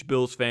huge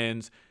Bills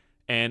fans,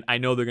 and I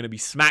know they're going to be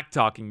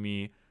smack-talking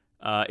me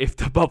if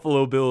the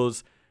Buffalo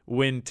Bills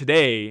win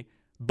today.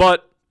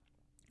 But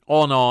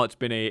all in all, it's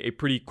been a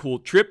pretty cool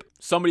trip.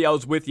 Somebody I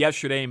was with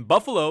yesterday in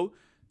Buffalo,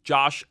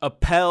 Josh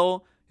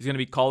Appel, he's going to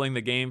be calling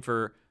the game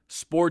for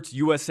Sports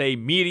USA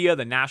Media,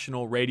 the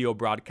national radio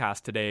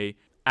broadcast today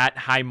at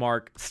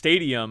Highmark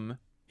Stadium.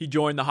 He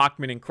joined the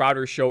Hochman and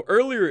Crowder show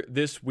earlier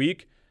this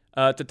week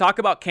to talk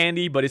about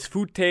candy, but his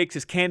food takes,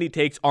 his candy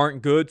takes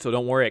aren't good, so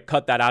don't worry, I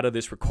cut that out of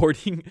this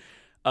recording.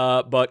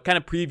 But kind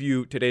of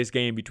preview today's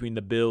game between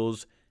the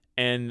Bills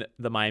and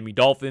the Miami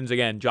Dolphins.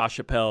 Again, Josh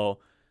Chappelle,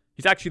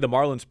 he's actually the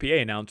Marlins PA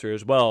announcer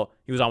as well.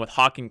 He was on with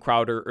Hawk and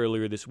Crowder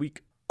earlier this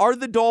week. Are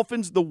the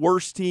Dolphins the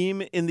worst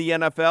team in the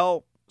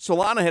NFL?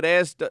 Solana had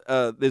asked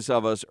this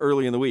of us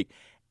early in the week,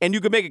 and you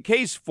could make a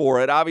case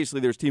for it. Obviously,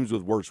 there's teams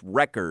with worse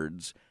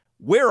records.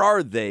 Where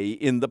are they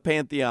in the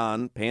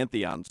pantheon,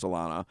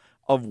 Solana,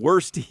 of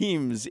worst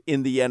teams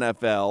in the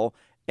NFL?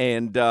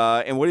 And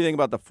what do you think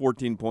about the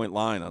 14-point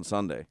line on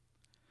Sunday?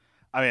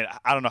 I mean,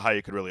 I don't know how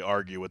you could really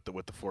argue with the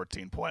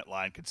 14-point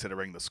line,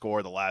 considering the score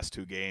of the last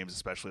two games,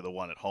 especially the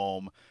one at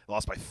home. They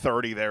lost by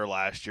 30 there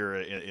last year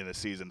in the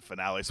season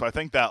finale. So I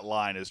think that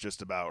line is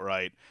just about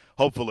right.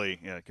 Hopefully,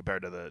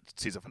 compared to the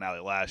season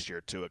finale last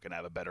year, Tua can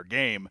have a better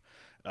game.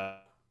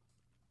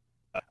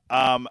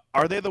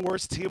 Are they the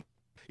worst team?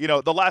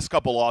 The last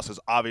couple losses,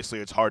 obviously,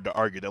 it's hard to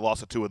argue. They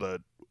lost to two of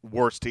the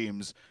worst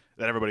teams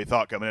that everybody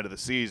thought coming into the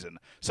season.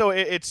 So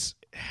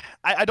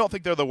I don't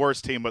think they're the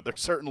worst team, but they're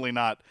certainly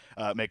not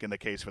making the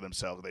case for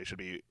themselves. They should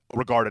be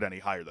regarded any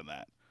higher than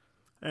that.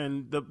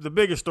 And the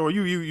biggest story,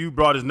 you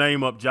brought his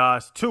name up,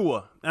 Josh,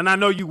 Tua. And I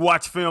know you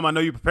watch film. I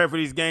know you prepare for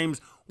these games.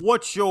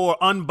 What's your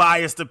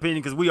unbiased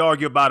opinion, because we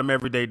argue about him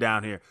every day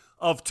down here,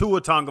 of Tua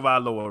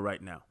Tagovailoa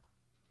right now?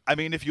 I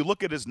mean, if you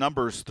look at his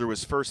numbers through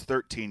his first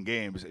 13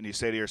 games and you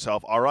say to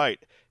yourself, all right,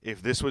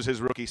 if this was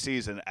his rookie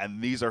season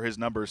and these are his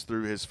numbers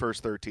through his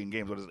first 13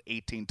 games, what is it,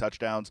 18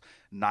 touchdowns,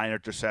 9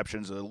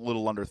 interceptions, a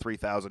little under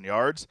 3,000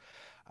 yards,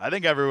 I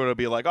think everyone would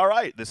be like, all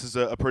right, this is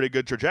a pretty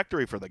good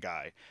trajectory for the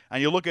guy.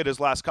 And you look at his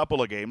last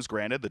couple of games,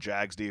 granted, the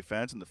Jags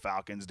defense and the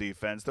Falcons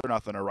defense, they're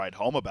nothing to write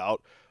home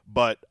about,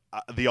 but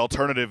the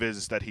alternative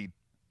is that he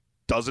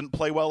doesn't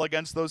play well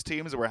against those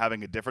teams, and we're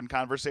having a different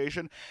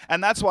conversation.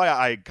 And that's why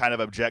I kind of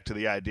object to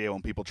the idea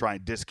when people try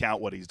and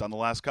discount what he's done the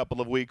last couple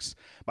of weeks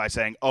by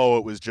saying, oh,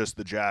 it was just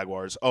the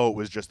Jaguars, oh, it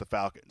was just the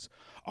Falcons.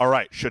 All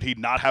right, should he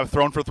not have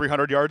thrown for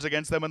 300 yards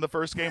against them in the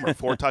first game or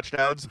 4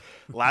 touchdowns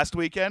last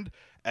weekend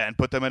and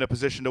put them in a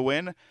position to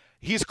win?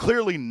 He's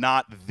clearly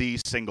not the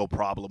single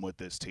problem with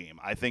this team.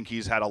 I think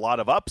he's had a lot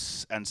of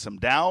ups and some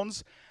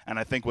downs, and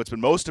I think what's been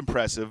most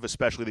impressive,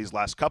 especially these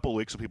last couple of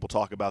weeks when people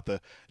talk about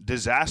the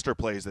disaster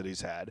plays that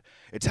he's had,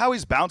 it's how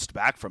he's bounced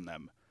back from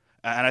them.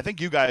 And I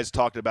think you guys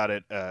talked about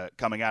it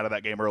coming out of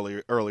that game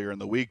earlier in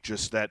the week,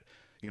 just that,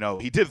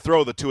 he did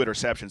throw the 2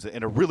 interceptions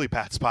in a really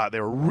bad spot. They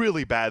were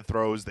really bad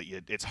throws that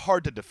it's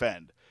hard to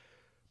defend.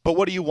 But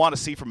what do you want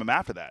to see from him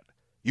after that?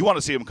 You want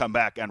to see him come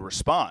back and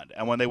respond.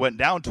 And when they went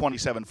down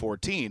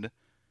 27-14,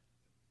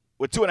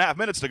 with 2.5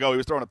 minutes to go, he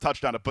was throwing a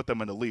touchdown to put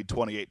them in the lead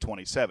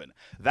 28-27.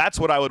 That's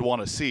what I would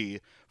want to see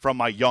from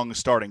my young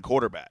starting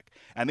quarterback.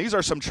 And these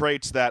are some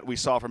traits that we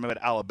saw from him at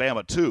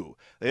Alabama, too.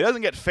 He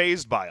doesn't get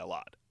fazed by a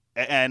lot.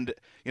 And,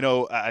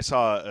 I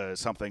saw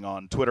something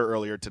on Twitter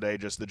earlier today,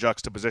 just the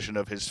juxtaposition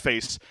of his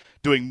face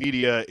doing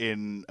media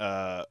in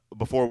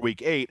before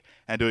Week 8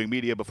 and doing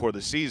media before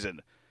the season.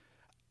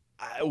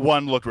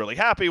 One looked really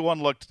happy.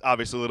 One looked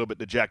obviously a little bit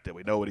dejected.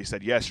 We know what he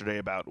said yesterday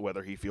about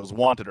whether he feels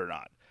wanted or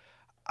not.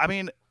 I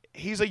mean,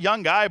 he's a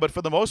young guy, but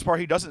for the most part,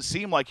 he doesn't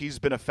seem like he's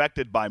been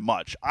affected by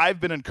much. I've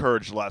been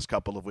encouraged the last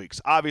couple of weeks.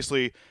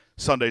 Obviously,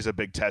 Sunday's a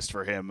big test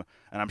for him,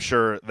 and I'm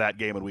sure that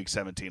game in Week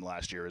 17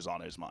 last year is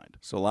on his mind.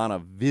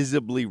 Solana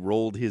visibly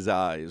rolled his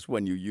eyes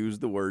when you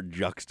used the word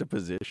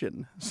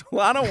juxtaposition.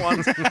 Solana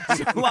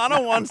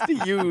wants to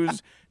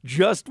use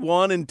just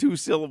 1- and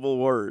 2-syllable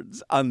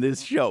words on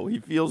this show. He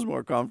feels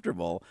more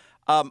comfortable.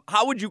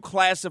 How would you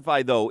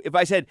classify, though, if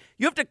I said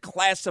you have to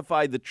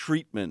classify the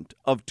treatment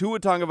of Tua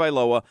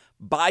Tagovailoa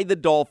by the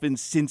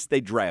Dolphins since they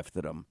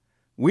drafted him?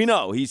 We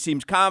know he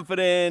seems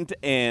confident,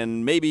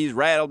 and maybe he's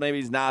rattled, maybe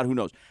he's not, who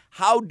knows.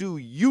 How do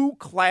you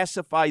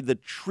classify the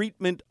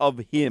treatment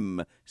of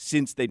him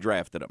since they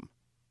drafted him?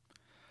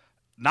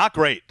 Not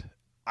great.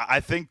 I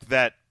think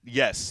that,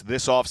 yes,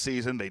 this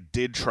offseason they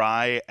did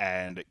try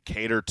and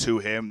cater to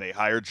him. They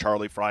hired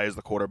Charlie Frye as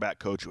the quarterback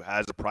coach who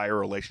has a prior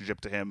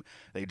relationship to him.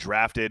 They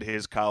drafted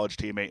his college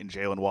teammate in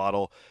Jalen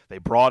Waddle. They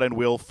brought in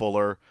Will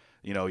Fuller.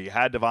 You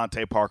had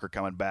Devontae Parker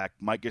coming back.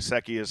 Mike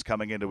Gesicki is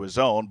coming into his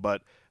own,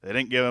 but they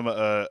didn't give him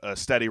a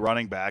steady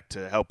running back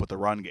to help with the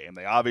run game.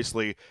 They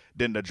obviously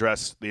didn't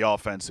address the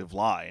offensive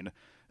line.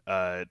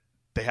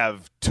 They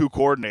have 2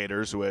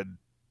 coordinators who had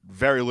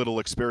very little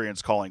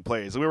experience calling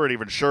plays. We weren't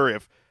even sure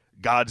if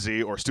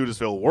Godsey or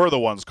Studesville were the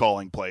ones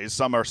calling plays.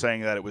 Some are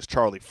saying that it was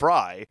Charlie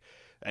Frye,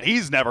 and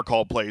he's never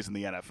called plays in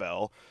the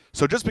NFL.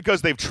 So just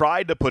because they've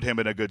tried to put him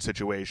in a good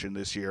situation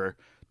this year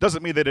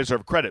doesn't mean they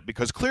deserve credit,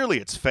 because clearly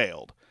it's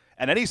failed.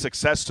 And any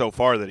success so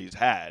far that he's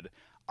had,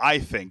 I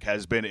think,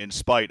 has been in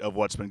spite of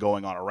what's been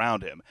going on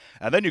around him.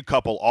 And then you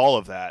couple all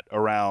of that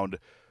around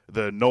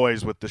the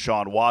noise with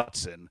Deshaun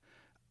Watson.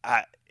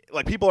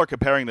 People are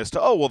comparing this to,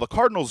 the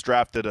Cardinals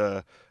drafted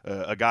a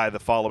guy the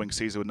following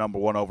season with number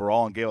 1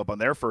 overall and gave up on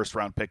their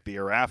first-round pick the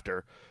year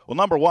after. Well,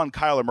 number 1,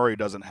 Kyler Murray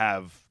doesn't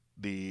have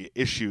the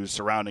issues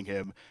surrounding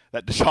him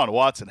that Deshaun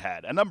Watson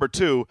had. And number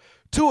two,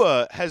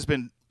 Tua has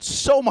been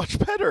so much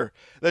better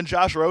than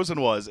Josh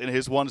Rosen was in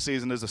his one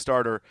season as a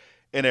starter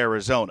in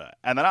Arizona.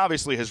 And then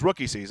obviously his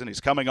rookie season,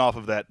 he's coming off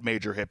of that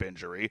major hip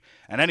injury.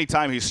 And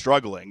anytime he's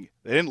struggling,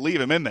 they didn't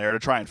leave him in there to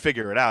try and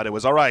figure it out. It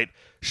was, all right,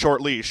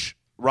 short leash,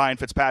 Ryan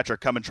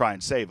Fitzpatrick, come and try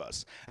and save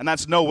us. And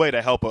that's no way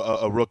to help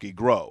a rookie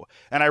grow.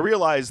 And I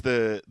realized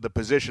the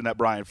position that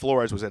Brian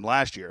Flores was in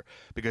last year,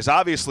 because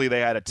obviously they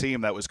had a team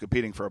that was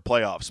competing for a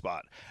playoff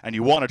spot. And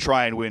you want to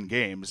try and win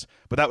games,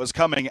 but that was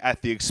coming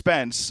at the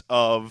expense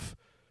of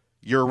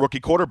your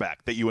rookie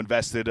quarterback that you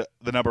invested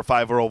the number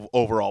 5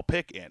 overall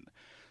pick in.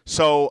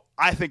 So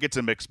I think it's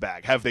a mixed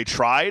bag. Have they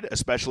tried,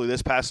 especially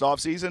this past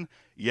offseason?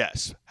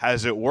 Yes.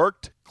 Has it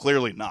worked?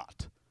 Clearly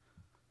not.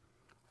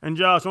 And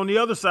Josh, on the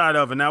other side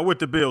of it, now with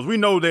the Bills, we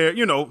know they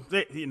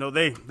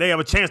have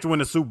a chance to win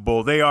the Super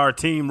Bowl. They are a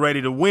team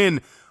ready to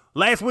win.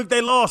 Last week they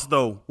lost,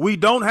 though. We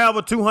don't have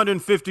a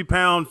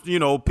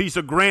 250-pound, piece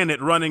of granite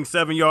running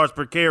 7 yards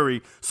per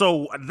carry.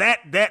 So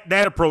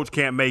that approach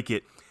can't make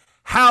it.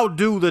 How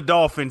do the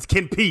Dolphins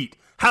compete?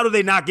 How do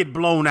they not get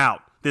blown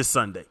out this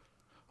Sunday?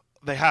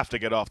 They have to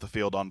get off the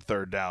field on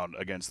third down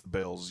against the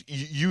Bills.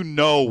 You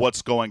know what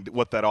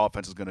that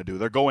offense is going to do.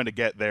 They're going to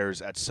get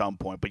theirs at some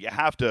point, but you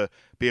have to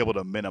be able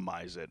to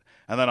minimize it.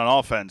 And then on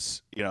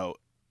offense,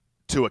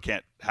 Tua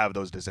can't have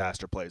those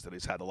disaster plays that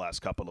he's had the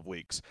last couple of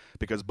weeks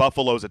because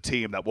Buffalo's a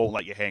team that won't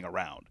let you hang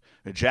around.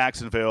 And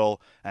Jacksonville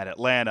and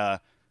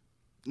Atlanta,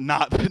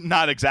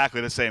 not exactly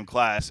the same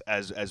class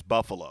as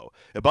Buffalo.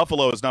 If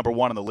Buffalo is number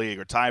 1 in the league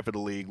or tied for the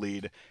league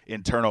lead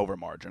in turnover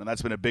margin, and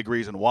that's been a big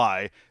reason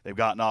why they've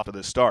gotten off to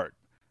this start.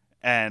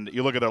 And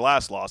you look at their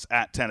last loss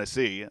at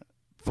Tennessee,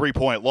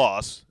 3-point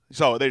loss.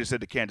 So they just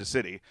did to Kansas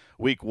City.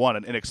 Week 1,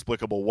 an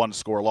inexplicable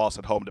 1-score loss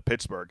at home to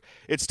Pittsburgh.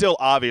 It's still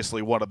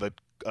obviously one of the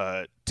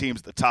teams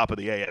at the top of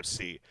the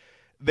AFC.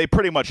 They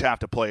pretty much have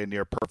to play a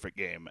near-perfect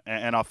game.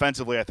 And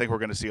offensively, I think we're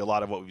going to see a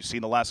lot of what we've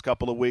seen the last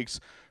couple of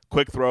weeks.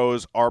 Quick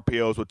throws,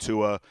 RPOs with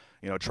Tua,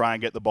 try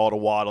and get the ball to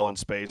Waddle in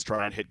space,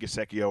 try and hit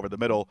Gesicki over the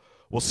middle.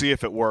 We'll see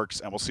if it works,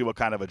 and we'll see what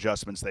kind of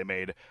adjustments they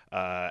made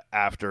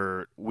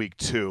after week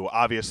 2.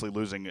 Obviously,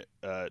 losing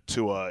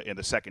Tua in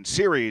the second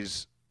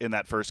series in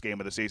that first game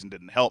of the season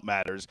didn't help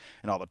matters,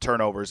 and all the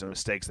turnovers and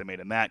mistakes they made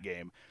in that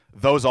game.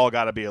 Those all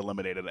got to be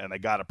eliminated, and they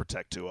got to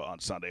protect Tua on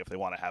Sunday if they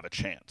want to have a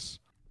chance.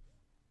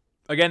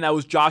 Again, that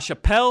was Josh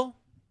Appel.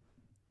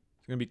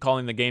 He's going to be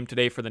calling the game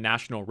today for the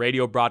national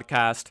radio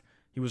broadcast.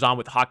 He was on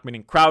with Hochman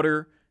and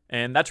Crowder,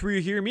 and that's where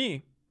you hear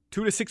me,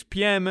 2 to 6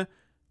 p.m.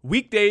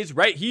 weekdays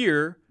right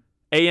here,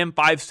 AM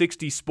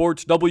 560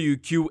 Sports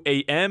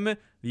WQAM,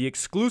 the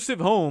exclusive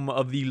home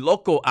of the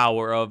local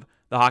hour of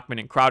the Hochman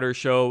and Crowder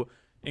show.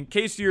 In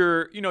case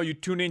you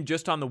tune in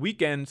just on the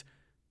weekends,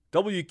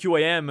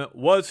 WQAM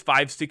was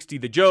 560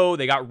 The Joe.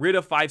 They got rid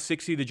of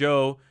 560 The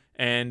Joe,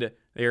 and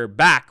they're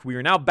back. We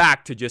are now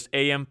back to just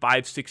AM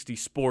 560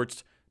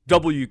 Sports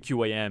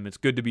WQAM. It's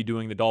good to be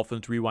doing the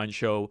Dolphins Rewind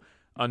show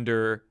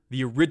under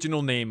the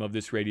original name of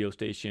this radio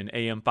station,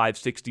 AM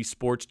 560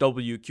 Sports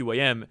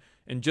WQAM.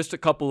 In just a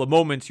couple of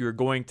moments, you're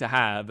going to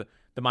have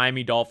the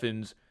Miami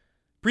Dolphins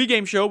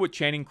pregame show with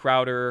Channing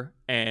Crowder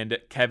and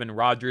Kevin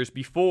Rogers.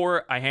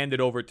 Before I hand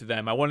it over to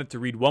them, I wanted to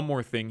read one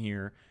more thing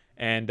here,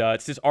 and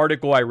it's this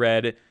article I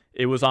read.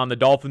 It was on the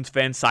Dolphins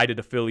fan-sided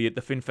affiliate,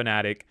 the Fin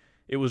Fanatic.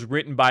 It was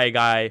written by a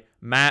guy,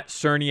 Matt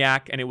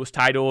Cerniak, and it was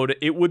titled,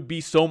 "It Would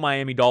Be So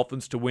Miami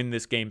Dolphins to Win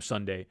This Game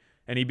Sunday."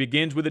 And he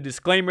begins with a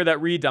disclaimer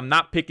that reads, "I'm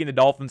not picking the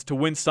Dolphins to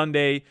win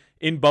Sunday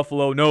in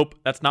Buffalo. Nope,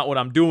 that's not what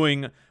I'm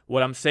doing.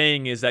 What I'm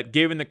saying is that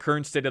given the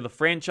current state of the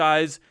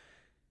franchise,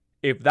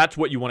 if that's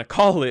what you want to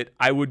call it,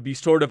 it would be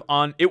sort of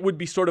on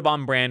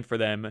brand for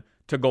them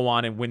to go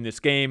on and win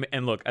this game."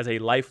 And look, as a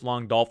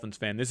lifelong Dolphins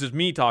fan, this is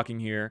me talking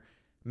here.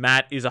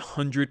 Matt is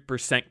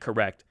 100%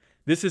 correct.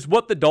 This is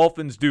what the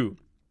Dolphins do.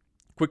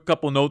 Quick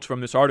couple notes from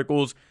this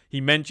article. He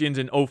mentions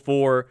in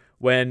 2004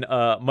 when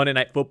Monday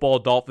Night Football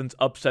Dolphins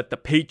upset the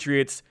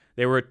Patriots.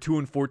 They were a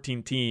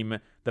 2-14 team.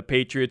 The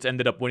Patriots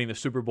ended up winning the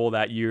Super Bowl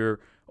that year.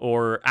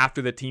 Or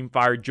after the team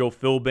fired Joe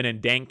Philbin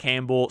and Dan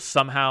Campbell,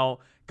 somehow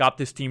got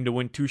this team to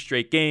win 2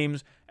 straight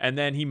games. And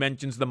then he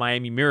mentions the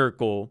Miami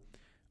Miracle.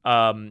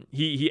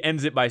 He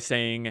ends it by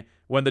saying,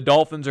 when the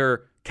Dolphins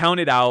are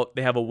counted out,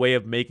 they have a way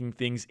of making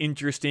things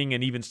interesting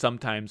and even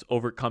sometimes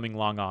overcoming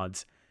long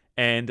odds.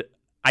 And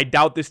I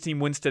doubt this team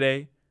wins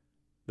today.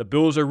 The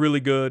Bills are really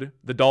good.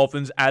 The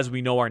Dolphins, as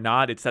we know, are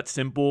not. It's that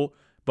simple.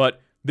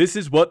 But this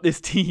is what this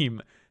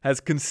team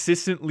has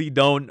consistently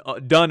done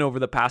over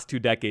the past 2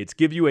 decades.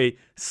 Give you a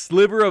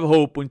sliver of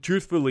hope when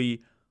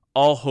truthfully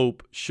all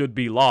hope should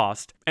be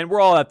lost. And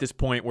we're all at this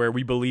point where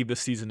we believe the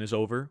season is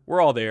over.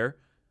 We're all there.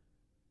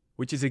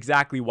 Which is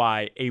exactly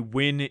why a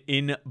win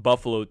in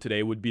Buffalo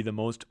today would be the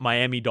most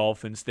Miami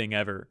Dolphins thing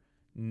ever.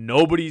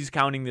 Everybody's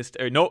counting this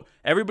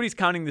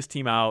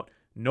team out.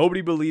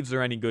 Nobody believes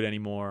they're any good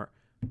anymore.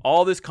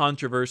 All this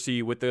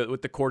controversy with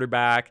the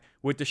quarterback,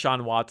 with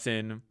Deshaun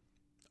Watson,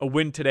 a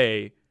win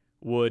today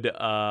would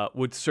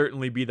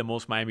certainly be the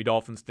most Miami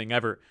Dolphins thing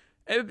ever.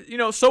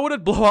 So would a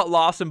blowout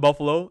loss in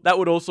Buffalo. That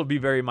would also be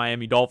very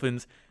Miami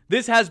Dolphins.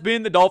 This has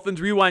been the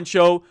Dolphins Rewind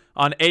Show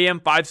on AM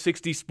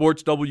 560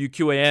 Sports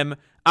WQAM.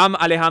 I'm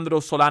Alejandro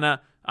Solana.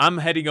 I'm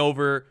heading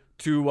over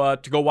to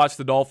go watch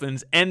the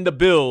Dolphins and the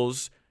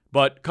Bills.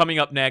 But coming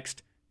up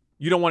next,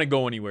 you don't want to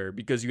go anywhere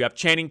because you have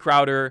Channing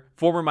Crowder,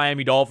 former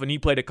Miami Dolphin. He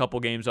played a couple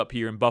games up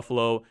here in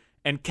Buffalo,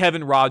 and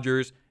Kevin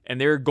Rogers, and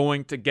they're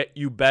going to get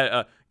you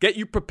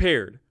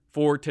prepared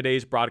for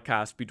today's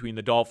broadcast between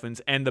the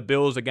Dolphins and the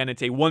Bills. Again,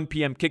 it's a 1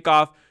 p.m.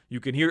 kickoff. You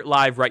can hear it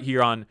live right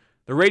here on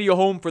the radio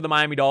home for the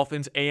Miami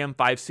Dolphins, AM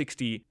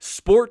 560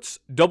 Sports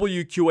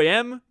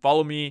WQAM.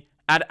 Follow me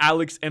at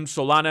Alex M.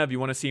 Solana if you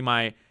want to see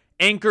my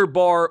Anchor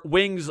Bar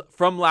wings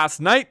from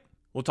last night.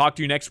 We'll talk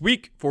to you next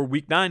week for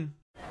Week 9.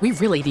 We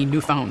really need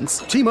new phones.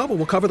 T-Mobile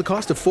will cover the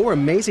cost of 4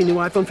 amazing new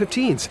iPhone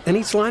 15s, and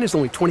each line is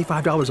only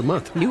 $25 a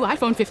month. New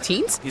iPhone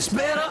 15s? It's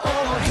better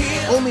over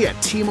here. Only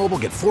at T-Mobile,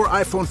 get 4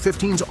 iPhone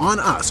 15s on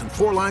us and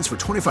 4 lines for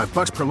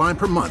 $25 per line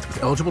per month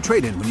with eligible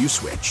trade-in when you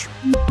switch.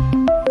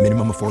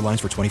 Minimum of 4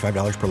 lines for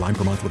 $25 per line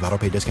per month with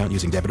autopay discount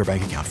using debit or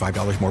bank account.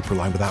 $5 more per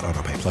line without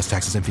autopay, plus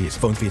taxes and fees.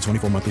 Phone fee at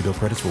 24 monthly bill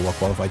credits for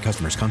well-qualified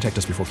customers. Contact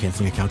us before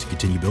canceling account to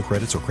continue bill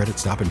credits or credit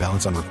stop and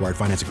balance on required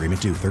finance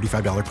agreement due.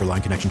 $35 per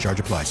line connection charge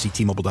applies. See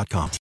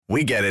T-Mobile.com.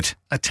 We get it.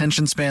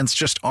 Attention spans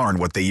just aren't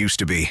what they used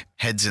to be.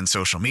 Heads in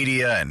social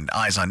media and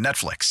eyes on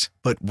Netflix.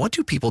 But what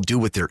do people do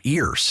with their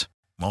ears?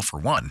 Well, for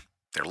one,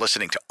 they're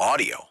listening to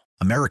audio.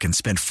 Americans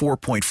spend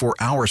 4.4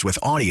 hours with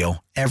audio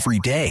every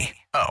day.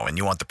 Oh, and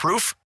you want the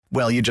proof?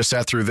 Well, you just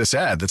sat through this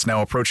ad that's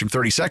now approaching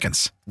 30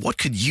 seconds. What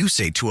could you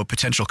say to a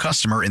potential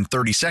customer in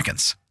 30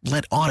 seconds?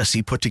 Let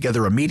Odyssey put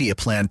together a media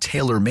plan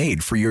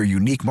tailor-made for your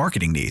unique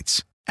marketing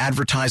needs.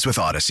 Advertise with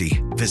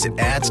Odyssey. Visit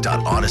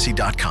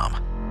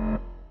ads.odyssey.com.